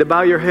continue to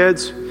bow your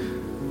heads.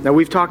 Now,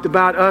 we've talked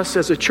about us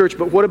as a church,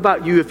 but what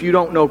about you if you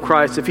don't know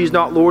Christ, if He's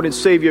not Lord and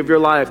Savior of your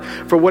life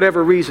for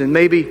whatever reason?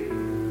 Maybe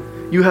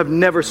you have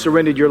never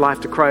surrendered your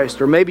life to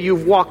Christ, or maybe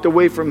you've walked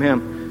away from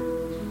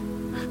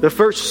Him. The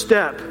first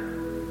step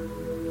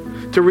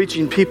to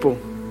reaching people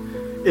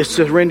is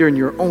surrendering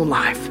your own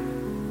life.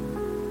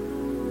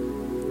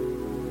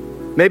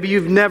 Maybe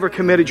you've never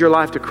committed your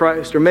life to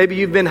Christ, or maybe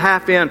you've been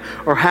half in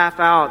or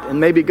half out, and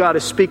maybe God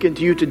is speaking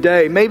to you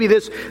today. Maybe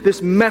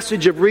this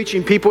message of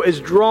reaching people is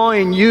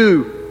drawing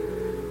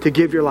you to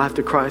give your life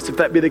to Christ. If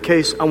that be the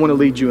case, I want to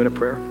lead you in a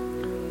prayer.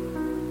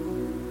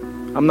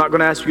 I'm not going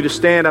to ask you to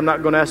stand. I'm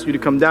not going to ask you to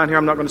come down here.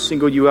 I'm not going to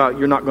single you out.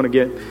 You're not going to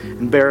get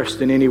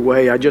embarrassed in any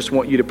way. I just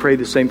want you to pray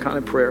the same kind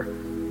of prayer.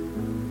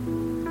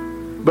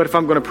 But if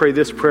I'm going to pray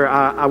this prayer,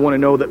 I want to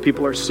know that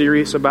people are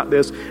serious about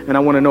this, and I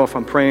want to know if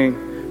I'm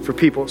praying for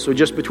people. So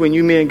just between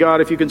you, me, and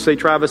God, if you can say,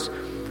 Travis,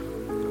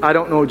 I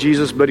don't know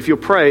Jesus, but if you'll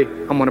pray,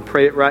 I'm going to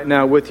pray it right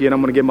now with you, and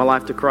I'm going to give my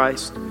life to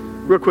Christ.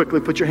 Real quickly,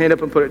 put your hand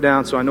up and put it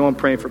down so I know I'm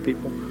praying for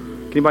people.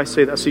 Can anybody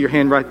say that? I see your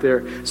hand right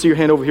there. See your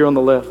hand over here on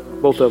the left.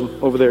 Both of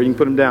them over there. You can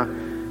put them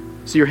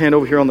down. See your hand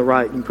over here on the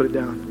right. You can put it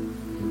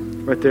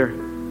down. Right there.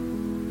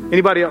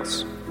 Anybody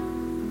else?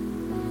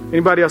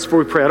 Anybody else before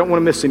we pray? I don't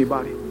want to miss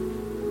anybody.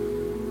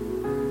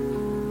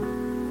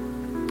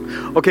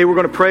 Okay, we're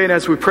going to pray. And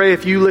as we pray,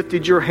 if you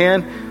lifted your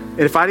hand, and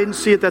if I didn't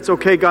see it, that's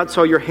okay. God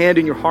saw your hand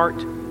and your heart.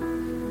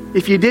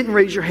 If you didn't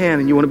raise your hand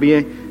and you want to be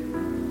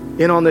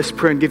in on this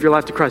prayer and give your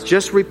life to Christ,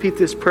 just repeat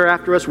this prayer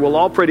after us. We'll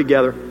all pray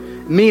together.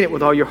 Mean it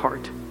with all your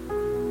heart.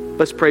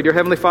 Let's pray. Dear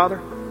Heavenly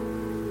Father,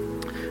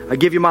 I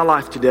give you my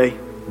life today.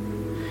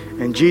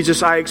 And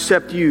Jesus, I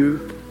accept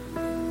you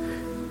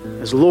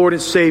as Lord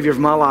and Savior of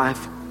my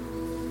life.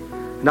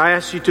 And I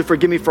ask you to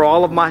forgive me for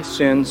all of my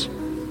sins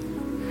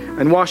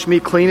and wash me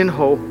clean and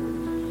whole.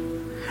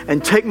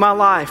 And take my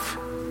life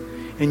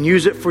and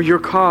use it for your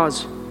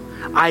cause.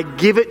 I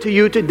give it to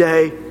you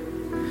today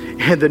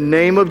in the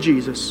name of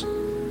Jesus.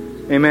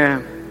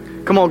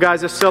 Amen. Come on,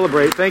 guys, let's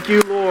celebrate. Thank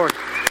you, Lord.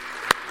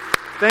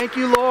 Thank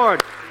you,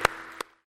 Lord.